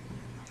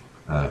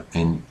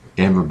 and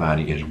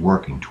everybody is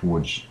working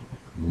towards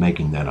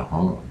making that a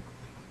home.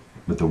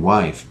 But the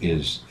wife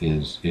is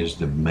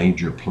the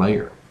major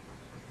player.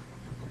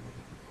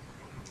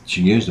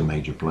 She is the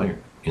major player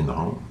in the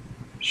home.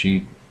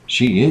 She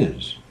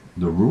is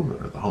the ruler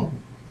of the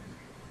home.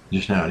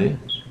 Just how it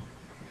is.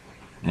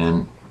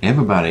 And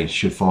everybody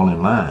should fall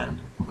in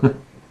line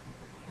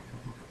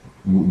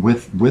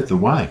with the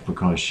wife,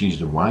 because she's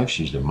the wife,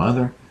 she's the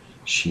mother.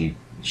 She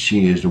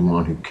is the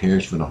one who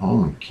cares for the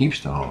home and keeps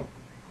the home.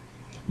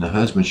 The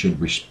husband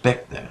should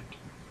respect that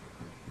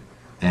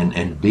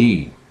and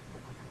be,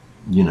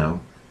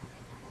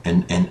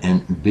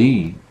 and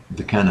be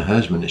the kind of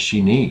husband that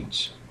she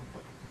needs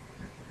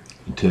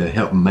to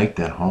help make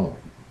that home.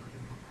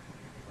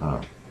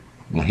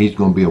 Now he's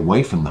going to be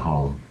away from the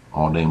home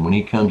all day, and when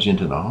he comes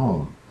into the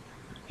home,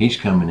 He's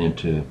coming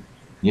into,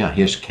 yeah,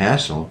 his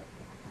castle,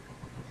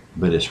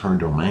 but it's her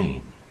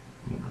domain.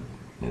 You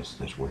know,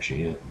 that's where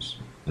she is.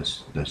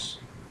 That's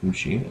who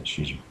she is.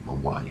 She's a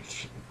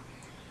wife.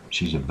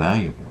 She's a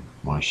valuable.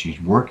 Why,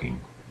 she's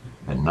working.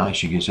 At night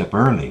she gets up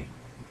early.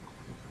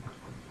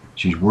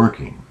 She's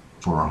working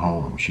for her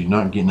home. She's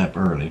not getting up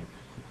early,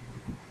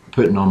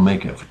 putting on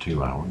makeup for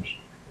 2 hours,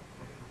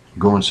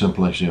 going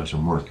someplace else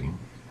and working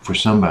for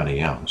somebody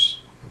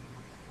else,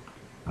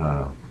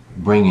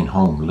 bringing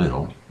home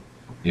little,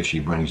 if she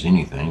brings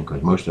anything,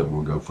 because most of it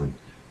will go for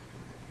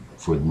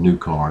the new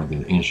car,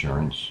 the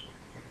insurance,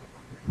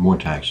 more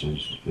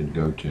taxes, it'd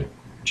go to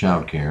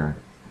child care.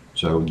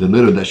 So the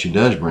little that she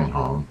does bring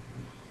home,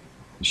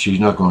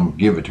 she's not going to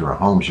give it to her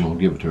home, she's going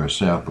to give it to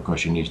herself, because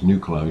she needs new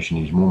clothes, she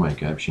needs more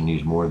makeup, she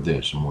needs more of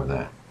this and more of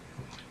that.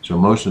 So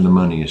most of the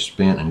money is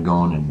spent and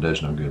gone and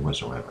does no good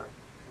whatsoever.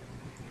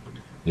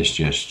 It's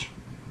just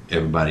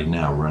everybody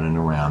now running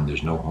around,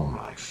 there's no home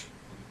life.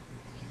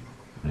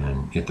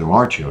 And if there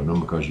are children,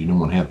 because you don't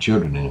want to have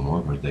children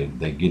anymore because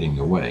they get in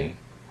your way,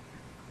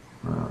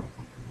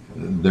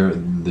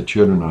 the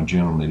children are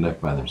generally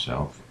left by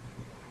themselves.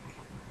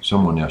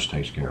 Someone else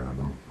takes care of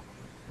them.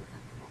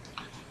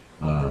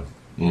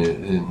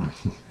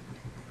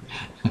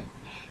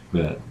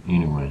 But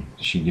anyway,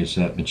 she gets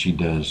up and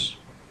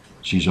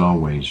she's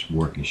always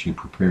working. She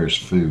prepares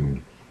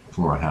food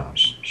for her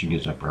house. She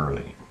gets up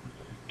early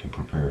to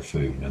prepare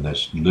food. Now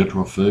that's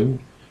literal food,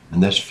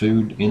 and that's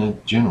food in a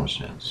general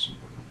sense.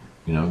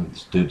 You know,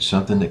 it's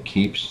something that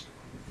keeps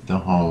the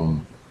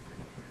home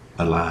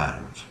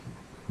alive,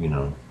 you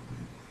know.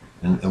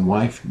 And a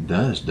wife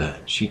does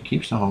that. She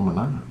keeps the home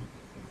alive.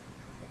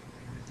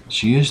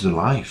 She is the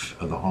life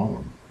of the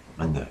home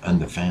and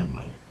the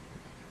family.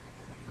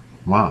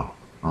 Wow.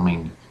 I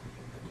mean,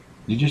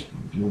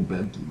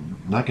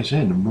 like I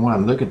said, the more I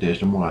look at this,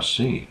 the more I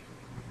see.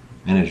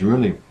 And it's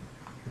really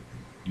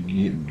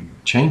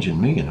changing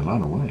me in a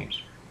lot of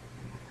ways.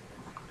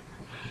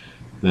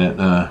 That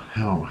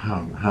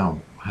how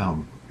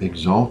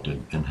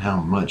exalted and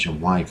how much a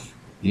wife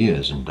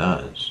is and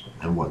does,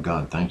 and what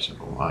God thinks of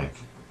a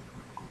wife,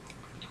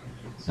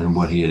 and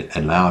what He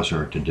allows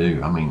her to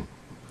do. I mean,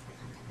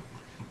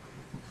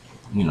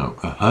 you know,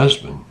 a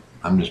husband,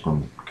 I'm just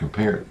going to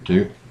compare it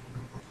to,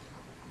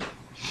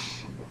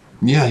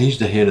 yeah, he's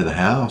the head of the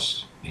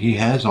house. He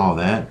has all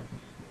that.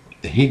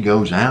 He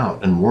goes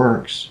out and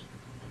works,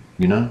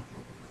 you know.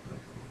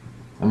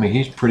 I mean,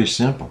 he's pretty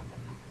simple,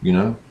 you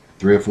know.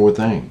 3 or 4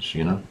 things,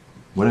 you know,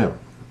 whatever.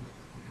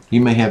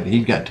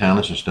 He's got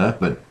talents and stuff,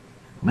 but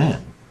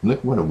man,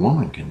 look what a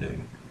woman can do.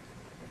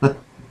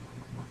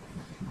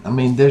 I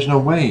mean, there's no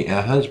way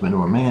a husband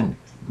or a man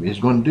is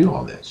going to do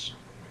all this.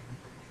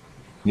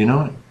 You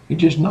know, he's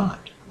just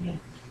not. Yeah.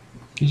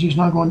 He's just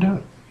not going to do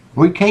it.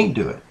 We can't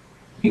do it.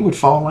 He would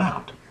fall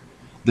out.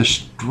 The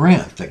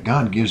strength that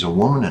God gives a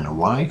woman and a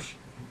wife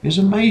is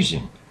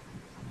amazing.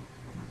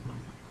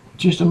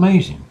 Just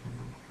amazing.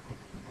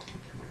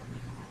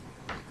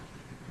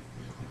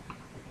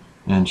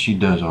 And she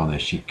does all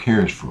this. She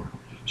cares for her.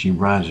 She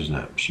rises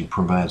up. She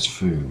provides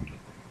food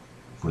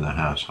for the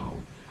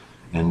household.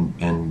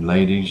 And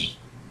ladies,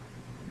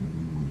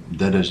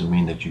 that doesn't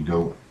mean that you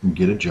go and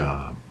get a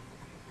job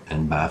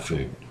and buy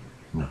food.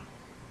 No,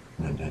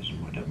 that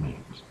isn't what that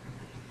means.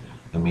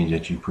 That means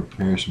that you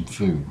prepare some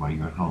food while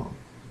you're at home.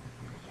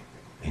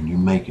 And you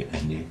make it,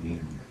 and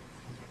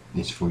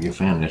it's for your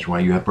family. That's why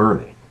you're up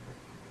early.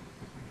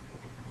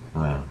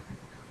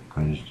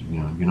 Because, you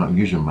know, you're not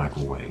using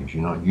microwaves.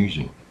 You're not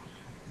using,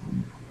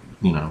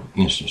 you know,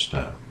 instant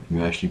stuff.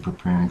 You're actually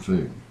preparing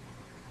food.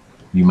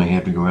 You may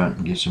have to go out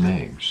and get some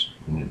eggs.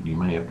 And you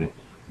may have to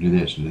do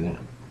this, do that.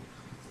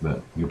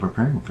 But you're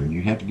preparing food.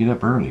 You have to get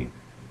up early.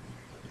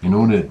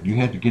 You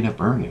have to get up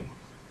early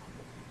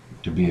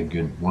to be a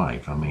good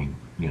wife. I mean,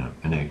 you know,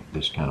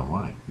 this kind of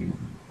wife.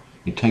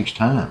 It takes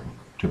time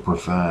to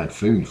provide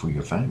food for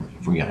your family,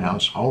 for your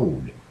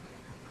household.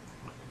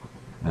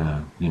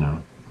 You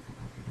know,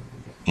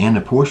 and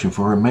a portion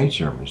for her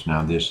maidservants.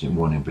 Now, this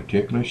one in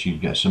particular, she's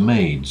got some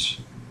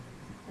maids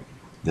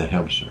that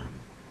helps her.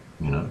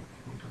 You know,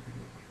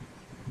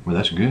 well,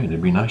 that's good.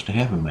 It'd be nice to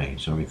have a maid.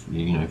 So if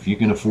you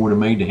can afford a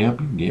maid to help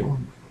you, get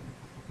one.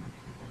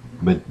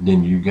 But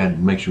then you got to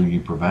make sure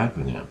you provide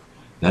for them.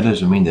 That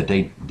doesn't mean that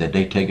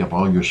they take up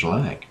all your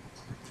slack.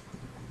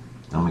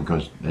 I mean,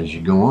 because as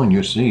you go on,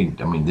 you'll see.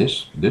 I mean,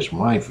 this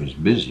wife is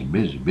busy.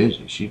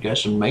 She's got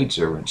some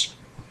maidservants.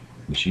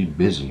 She's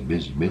busy.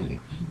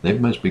 They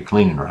must be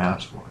cleaning her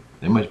house for her.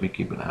 They must be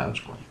keeping the house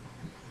clean.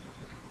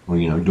 Or,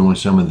 you know, doing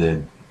some of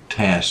the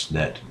tasks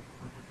that,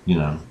 you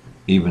know,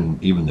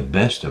 even the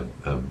best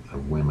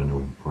of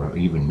women or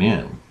even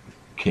men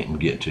can't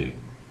get to.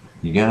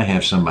 You got to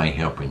have somebody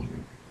helping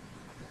you,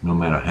 no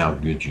matter how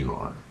good you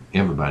are.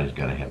 Everybody's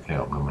got to have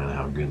help, no matter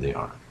how good they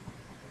are.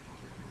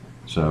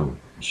 So,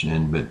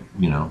 but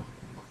you know,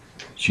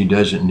 she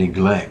doesn't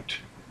neglect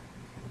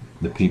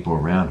the people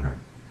around her.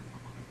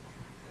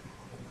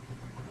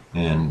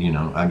 And, you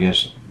know, I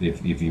guess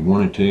if you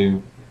wanted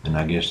to, And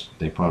I guess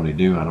they probably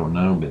do, I don't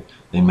know, but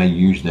they may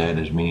use that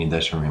as meaning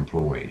that's her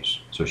employees.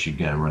 So she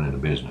got running a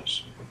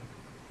business.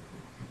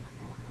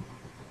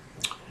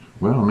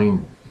 Well, I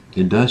mean,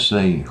 it does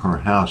say her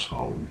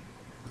household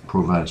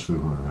provides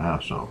food for her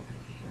household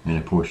and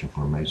a portion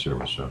for her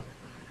maidservant. So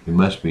it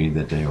must be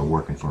that they are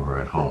working for her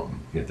at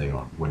home, if they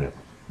are, whatever.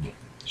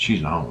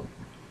 She's at home.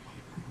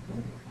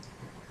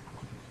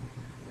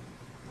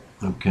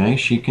 Okay,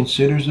 she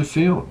considers the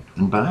field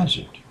and buys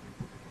it.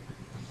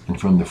 And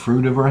from the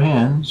fruit of her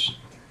hands,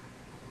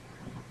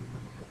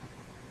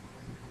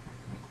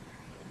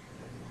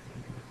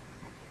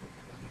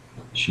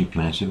 she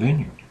plants a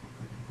vineyard.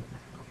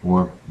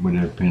 Or, would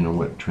it depend on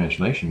what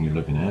translation you're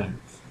looking at,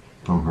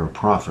 from her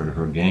profit or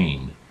her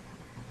gain.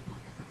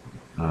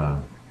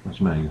 What's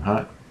the matter? You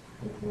hot?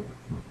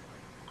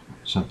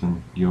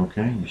 Something? You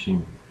okay? You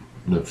seem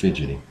a little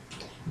fidgety.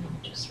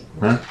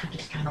 I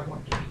just kind of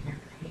want to be there.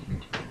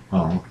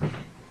 Oh, okay.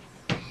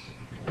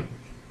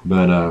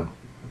 But,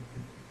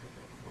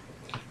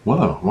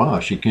 wow,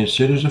 she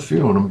considers a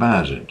field and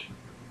buys it.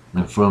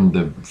 And from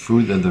the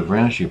fruit of the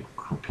ground, she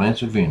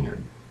plants a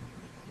vineyard.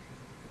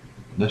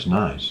 That's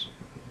nice.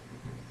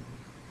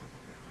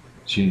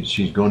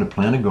 She's going to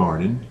plant a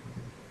garden,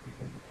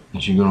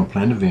 and she's going to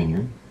plant a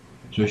vineyard,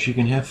 so she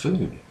can have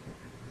food.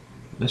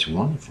 That's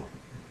wonderful.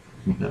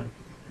 You know,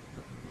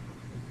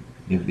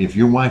 if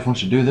your wife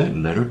wants to do that,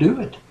 let her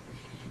do it.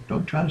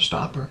 Don't try to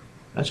stop her.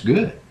 That's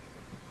good,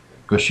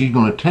 because she's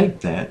going to take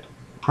that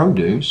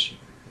produce,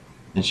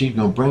 and she's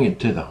going to bring it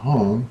to the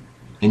home,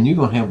 and you're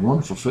going to have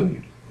wonderful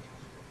food.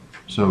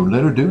 So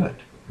let her do it.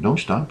 Don't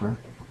stop her,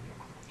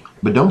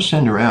 but don't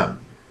send her out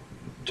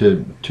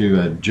to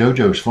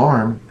JoJo's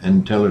farm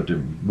and tell her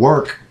to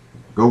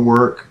go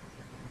work,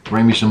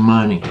 bring me some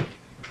money.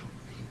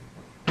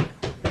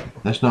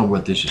 That's not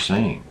what this is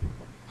saying.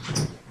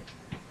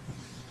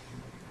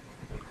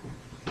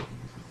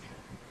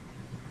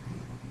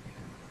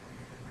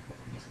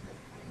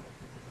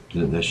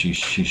 That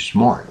she's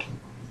smart.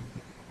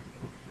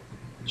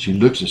 She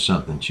looks at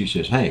something. She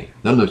says, "Hey,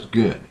 that looks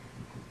good.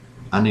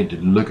 I need to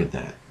look at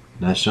that.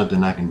 That's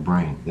something I can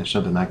bring. That's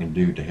something I can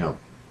do to help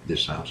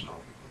this household."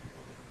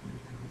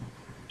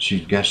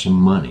 She's got some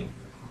money,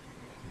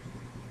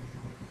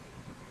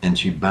 and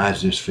she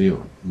buys this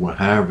field. Well,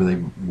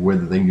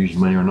 whether they use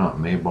money or not,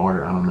 may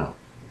barter, I don't know.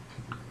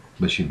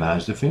 But she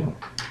buys the field.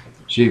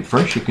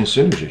 First she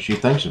considers it. She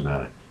thinks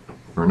about it.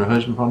 Her and her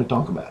husband probably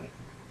talk about it.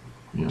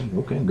 You know,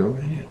 okay, go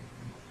right ahead.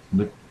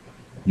 Look,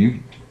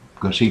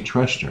 because he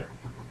trusts her.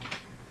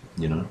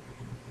 You know,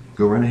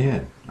 go right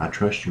ahead. I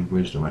trust your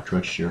wisdom. I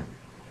trust your,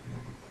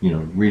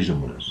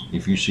 reasonableness.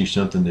 If you see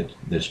something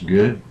that's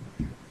good,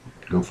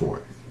 go for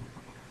it.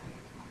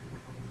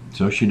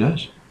 So she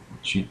does.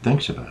 She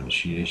thinks about it.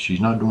 She's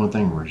not doing a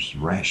thing where it's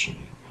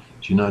rationally.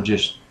 She's not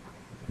just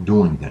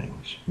doing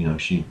things.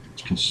 She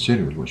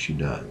considers what she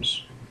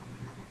does.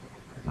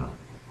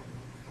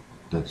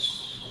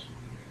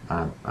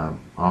 I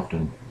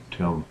often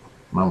tell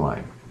my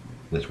wife,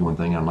 that's one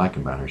thing I like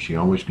about her. She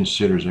always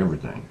considers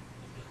everything,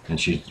 and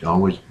she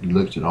always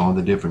looks at all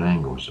the different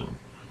angles,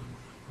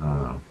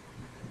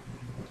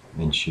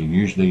 and she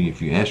usually,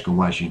 if you ask her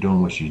why she's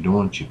doing what she's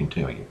doing, she can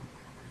tell you,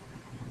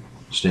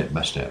 step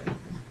by step.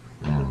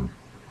 And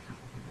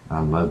I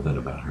love that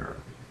about her.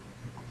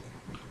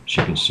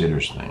 She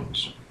considers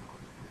things.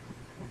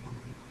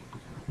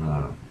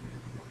 And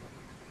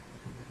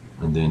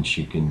then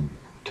she can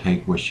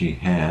take what she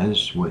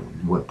has,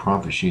 what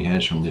profit she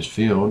has from this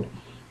field.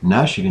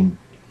 Now she can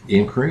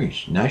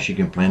increase. Now she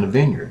can plant a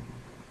vineyard.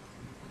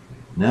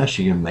 Now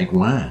she can make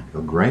wine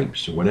or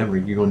grapes or whatever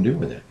you're going to do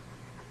with it.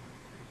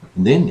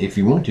 And then if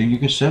you want to, you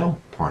can sell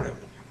part of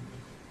it.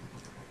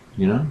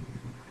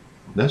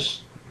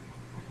 That's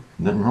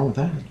nothing wrong with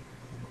that.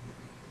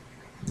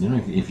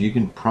 If you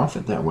can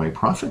profit that way,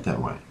 profit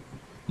that way.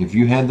 If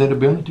you had that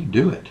ability,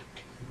 do it.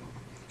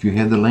 If you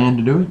had the land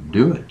to do it,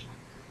 do it.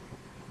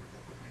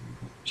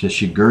 It says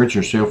she girds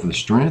herself with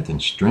strength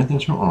and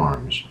strengthens her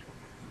arms.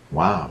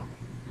 Wow.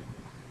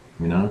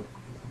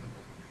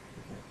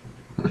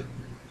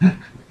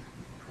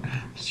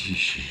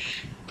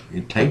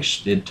 It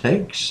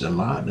takes a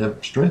lot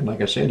of strength.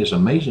 Like I said, it's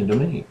amazing to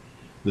me,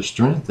 the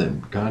strength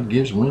that God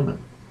gives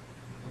women,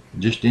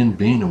 just in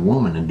being a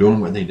woman and doing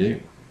what they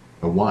do.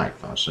 A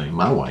wife, I'll say,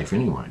 my wife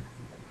anyway.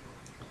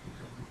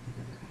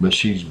 But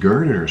she's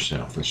girded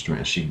herself with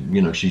strength.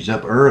 She's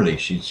up early.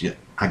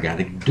 I got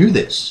to do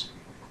this,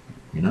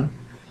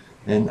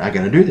 and I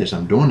got to do this.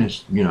 I'm doing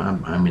this.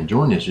 I'm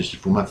enjoying this. This is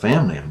for my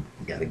family. I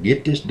got to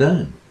get this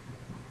done.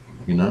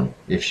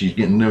 If she's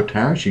getting a little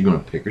tired, she's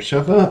going to pick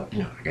herself up.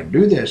 I got to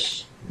do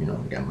this. I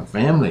got my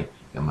family,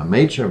 got my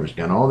maidservants,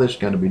 got all this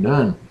got to be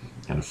done.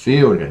 Got a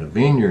field, got a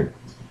vineyard.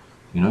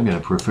 Got to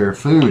prepare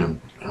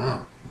food.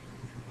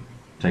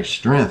 Takes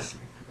strength.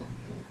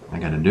 I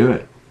got to do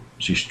it.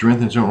 She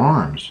strengthens her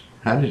arms.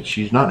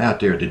 She's not out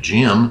there at the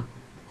gym,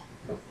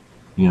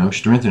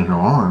 strengthening her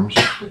arms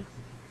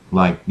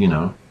like,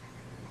 the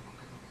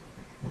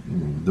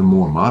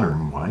more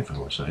modern wife, I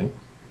would say.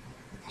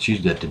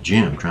 She's at the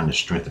gym trying to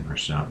strengthen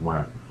herself.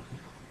 Why?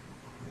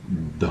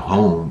 the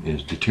home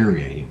is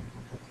deteriorating.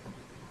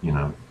 You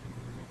know,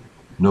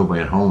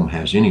 nobody at home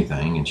has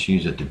anything, and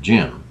she's at the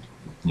gym.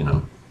 You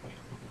know,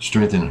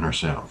 strengthening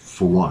herself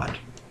for what?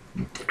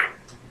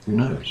 Who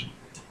knows?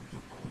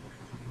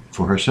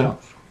 For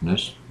herself. And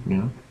that's, you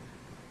know,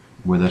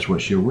 well, that's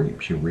what she'll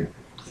reap. She'll reap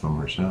from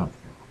herself.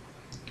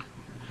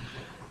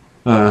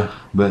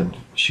 But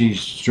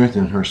she's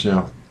strengthening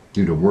herself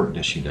through the work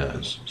that she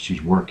does.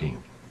 She's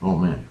working. Oh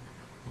man,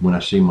 when I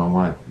see my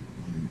wife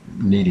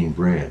kneading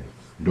bread,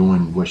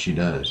 doing what she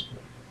does,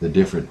 the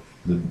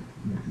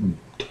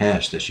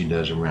tasks that she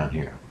does around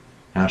here,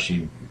 how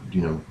she,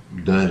 you know,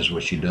 does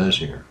what she does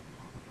here,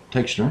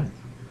 takes strength.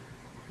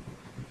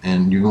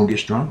 And you're gonna get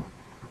strong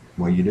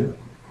while you do it.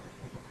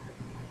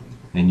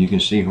 And you can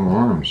see her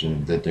arms,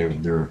 and that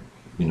they're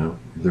you know,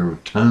 they're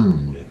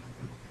toned.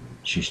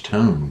 She's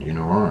toned in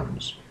her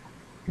arms.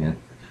 And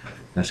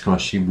that's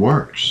because she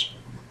works.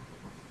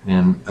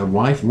 And a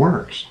wife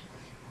works.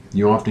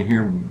 You often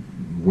hear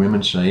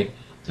women say,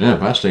 yeah,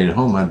 if I stayed at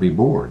home, I'd be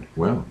bored.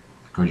 Well,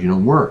 because you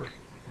don't work.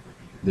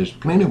 There's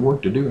plenty of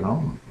work to do at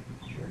home.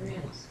 Sure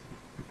is.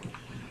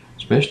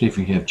 Especially if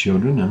you have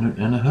children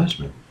and a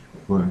husband.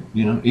 Or,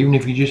 you know, even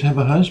if you just have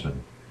a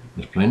husband,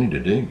 there's plenty to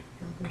do.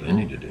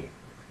 Plenty to do.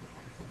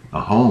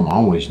 A home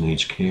always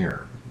needs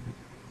care.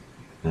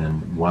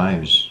 And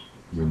wives,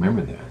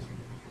 remember that.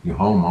 Your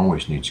home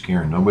always needs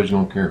care. Nobody's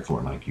going to care for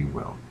it like you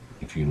will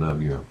if you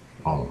love your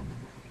home.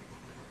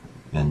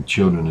 And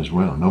children as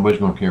well. Nobody's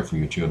going to care for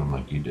your children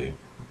like you do.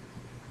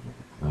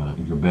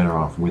 You're better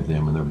off with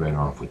them, and they're better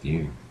off with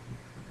you.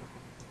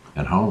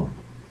 At home.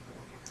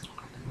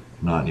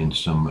 Not in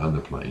some other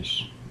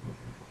place.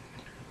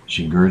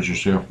 She girds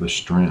herself with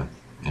strength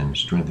and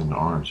strengthened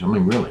arms. I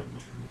mean, really.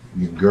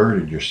 You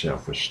girded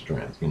yourself with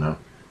strength, you know.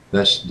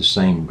 That's the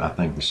same, I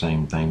think, the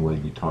same thing where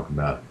you talk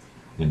about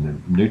in the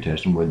New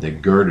Testament, where they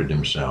girded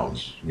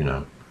themselves, you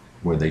know,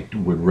 where they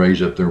would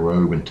raise up their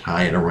robe and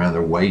tie it around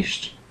their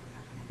waist.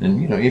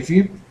 And, you know, if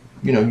you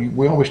know,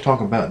 we always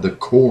talk about the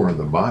core of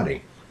the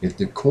body. If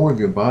the core of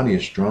your body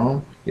is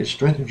strong, it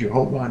strengthens your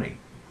whole body.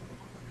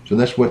 So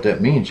that's what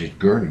that means, is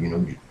girded, you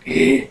know.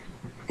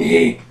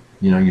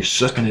 You know, you're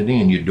sucking it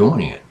in, you're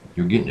doing it,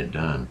 you're getting it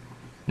done,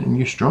 and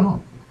you're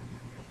strong.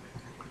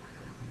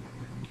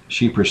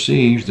 She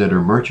perceives that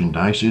her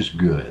merchandise is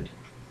good.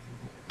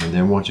 And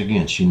then once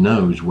again, she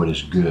knows what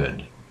is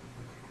good.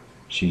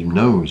 She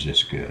knows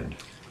it's good.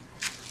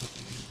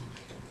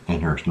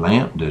 And her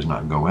lamp does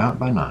not go out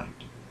by night.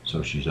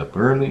 So she's up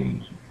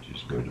early, she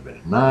just goes to bed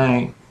at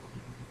night,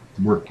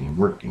 working.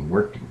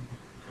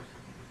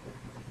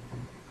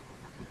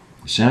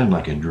 It sounded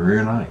like a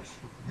dreary life,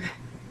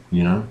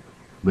 you know,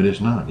 but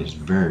it's not. It's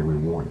very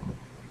rewarding.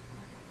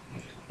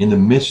 In the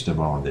midst of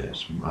all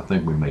this, I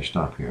think we may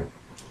stop here.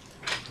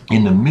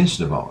 In the midst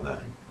of all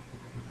that,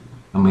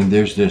 I mean,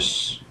 there's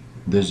this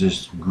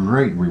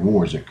great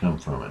rewards that come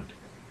from it.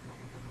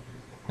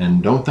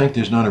 And don't think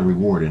there's not a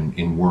reward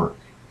in work,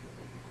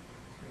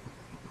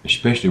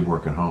 especially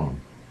work at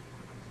home.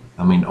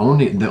 I mean,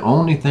 the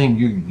only thing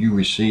you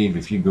receive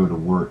if you go to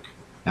work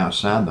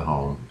outside the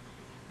home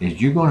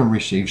is you're going to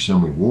receive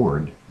some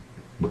reward,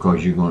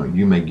 because you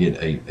may get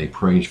a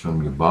praise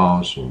from your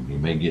boss, or you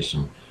may get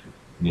some,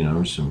 you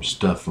know, some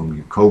stuff from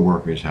your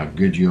coworkers, how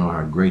good you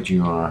are, how great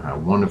you are, how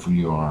wonderful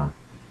you are,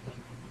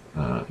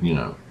 you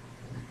know.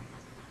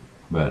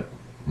 But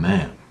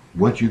man,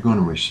 what you're going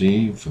to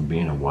receive from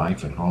being a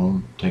wife at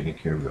home, taking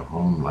care of your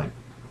home like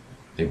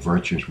a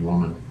virtuous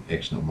woman,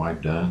 excellent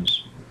wife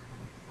does,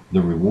 the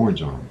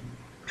rewards are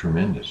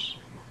tremendous.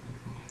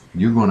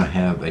 You're going to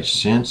have a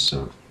sense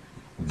of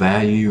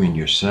value in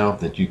yourself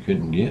that you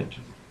couldn't get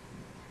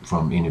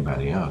from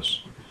anybody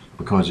else,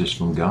 because it's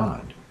from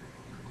God.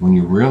 When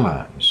you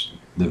realize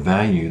the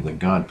value that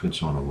God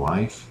puts on a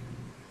wife,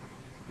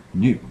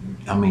 you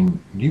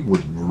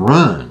would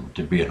run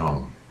to be at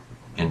home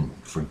and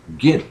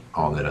forget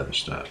all that other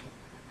stuff,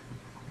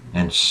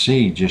 and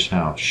see just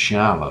how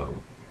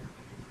shallow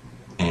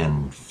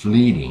and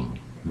fleeting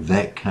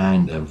that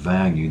kind of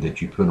value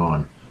that you put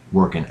on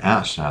working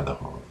outside the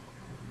home.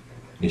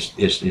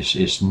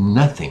 It's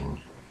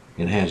nothing.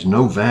 It has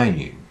no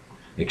value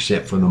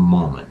except for the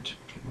moment,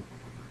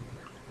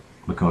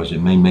 because it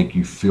may make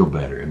you feel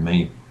better. It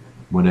may,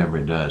 whatever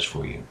it does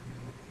for you.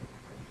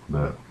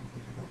 But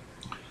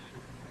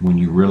when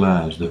you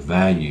realize the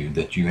value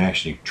that you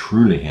actually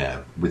truly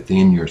have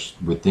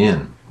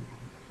within,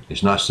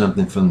 it's not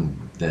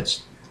something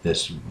that's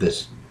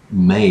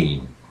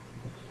made.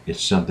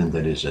 It's something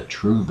that is a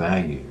true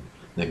value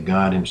that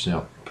God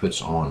Himself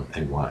puts on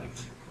a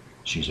wife.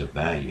 She's a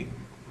value,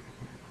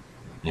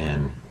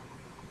 and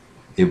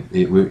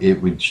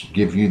it would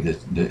give you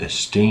the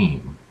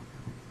esteem,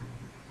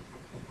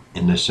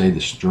 and let's say the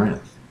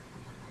strength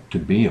to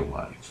be a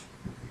wife.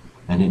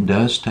 And it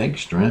does take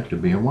strength to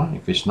be a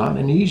wife. It's not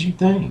an easy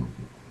thing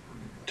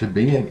to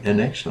be an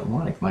excellent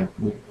wife. Like,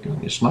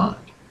 it's not.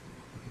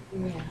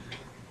 Yeah.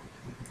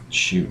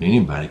 Shoot,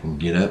 anybody can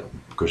get up,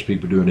 because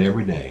people do it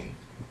every day.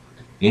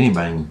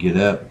 Anybody can get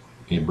up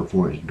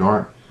before it's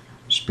dark,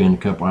 spend a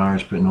couple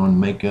hours putting on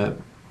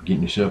makeup,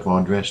 getting yourself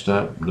all dressed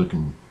up,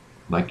 looking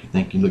like you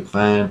think you look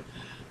fine,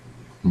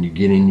 and you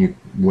get in your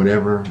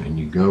whatever and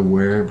you go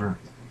wherever.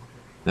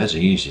 That's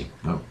easy.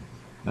 No,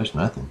 that's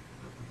nothing.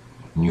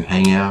 And you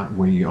hang out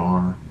where you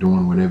are,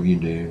 doing whatever you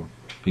do.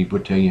 People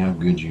tell you how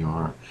good you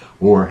are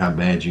or how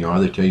bad you are.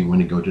 They tell you when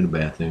to go to the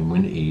bathroom,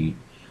 when to eat.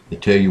 They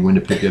tell you when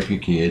to pick up your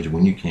kids,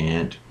 when you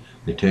can't.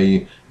 They tell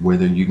you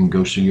whether you can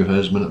go see your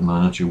husband at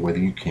lunch or whether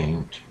you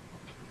can't.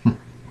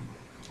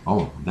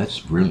 Oh,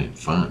 that's really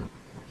fun.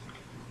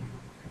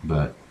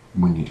 But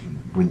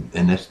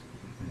and that's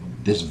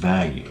this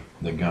value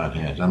that God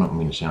has. I don't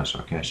mean to sound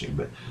sarcastic,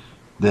 but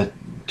that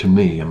to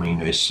me, I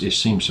mean, it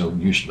seems so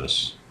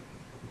useless.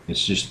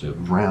 It's just a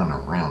round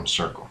and round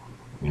circle,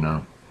 you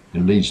know.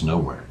 It leads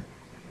nowhere.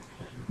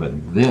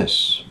 But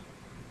this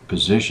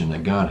position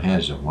that God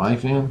has a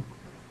wife in,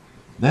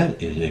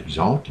 that is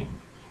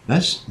exalting.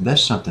 That's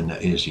something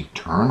that is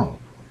eternal.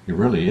 It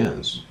really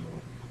is.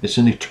 It's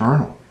an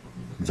eternal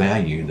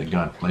value that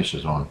God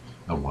places on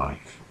a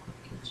wife.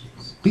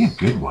 Be a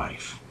good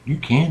wife. You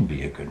can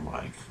be a good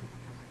wife.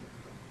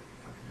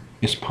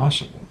 It's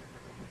possible.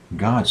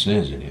 God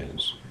says it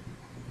is.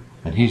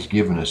 And He's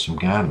given us some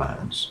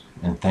guidelines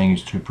and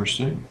things to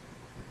pursue.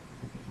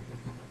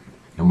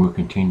 And we'll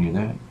continue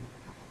that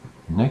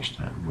next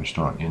time. We'll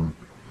start in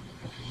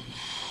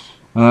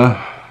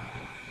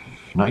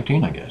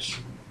 19, I guess.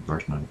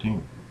 Verse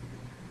 19.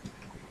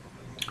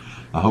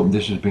 I hope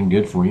this has been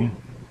good for you.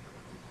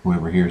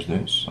 Whoever hears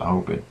this, I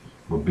hope it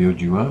will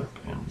build you up.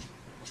 And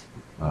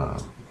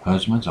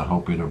husbands, I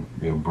hope it'll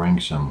bring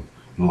some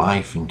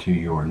life into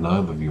your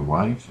love of your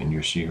wife, and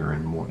you'll see her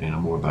in a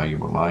more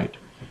valuable light.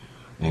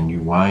 And you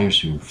wives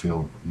who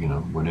feel,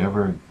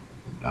 whatever,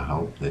 I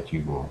hope that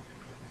you will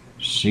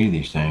see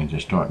these things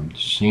and start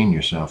seeing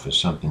yourself as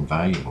something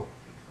valuable,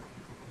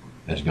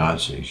 as God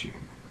sees you.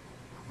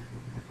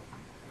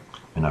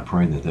 And I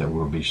pray that that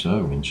will be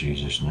so in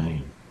Jesus'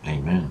 name.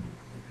 Amen.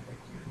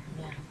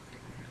 Yeah.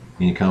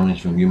 Any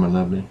comments from you, my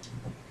lovely?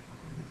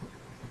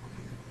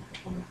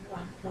 I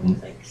don't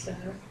think so.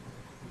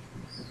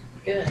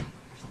 Good.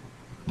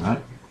 All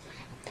right.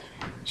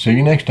 See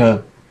you next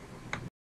time.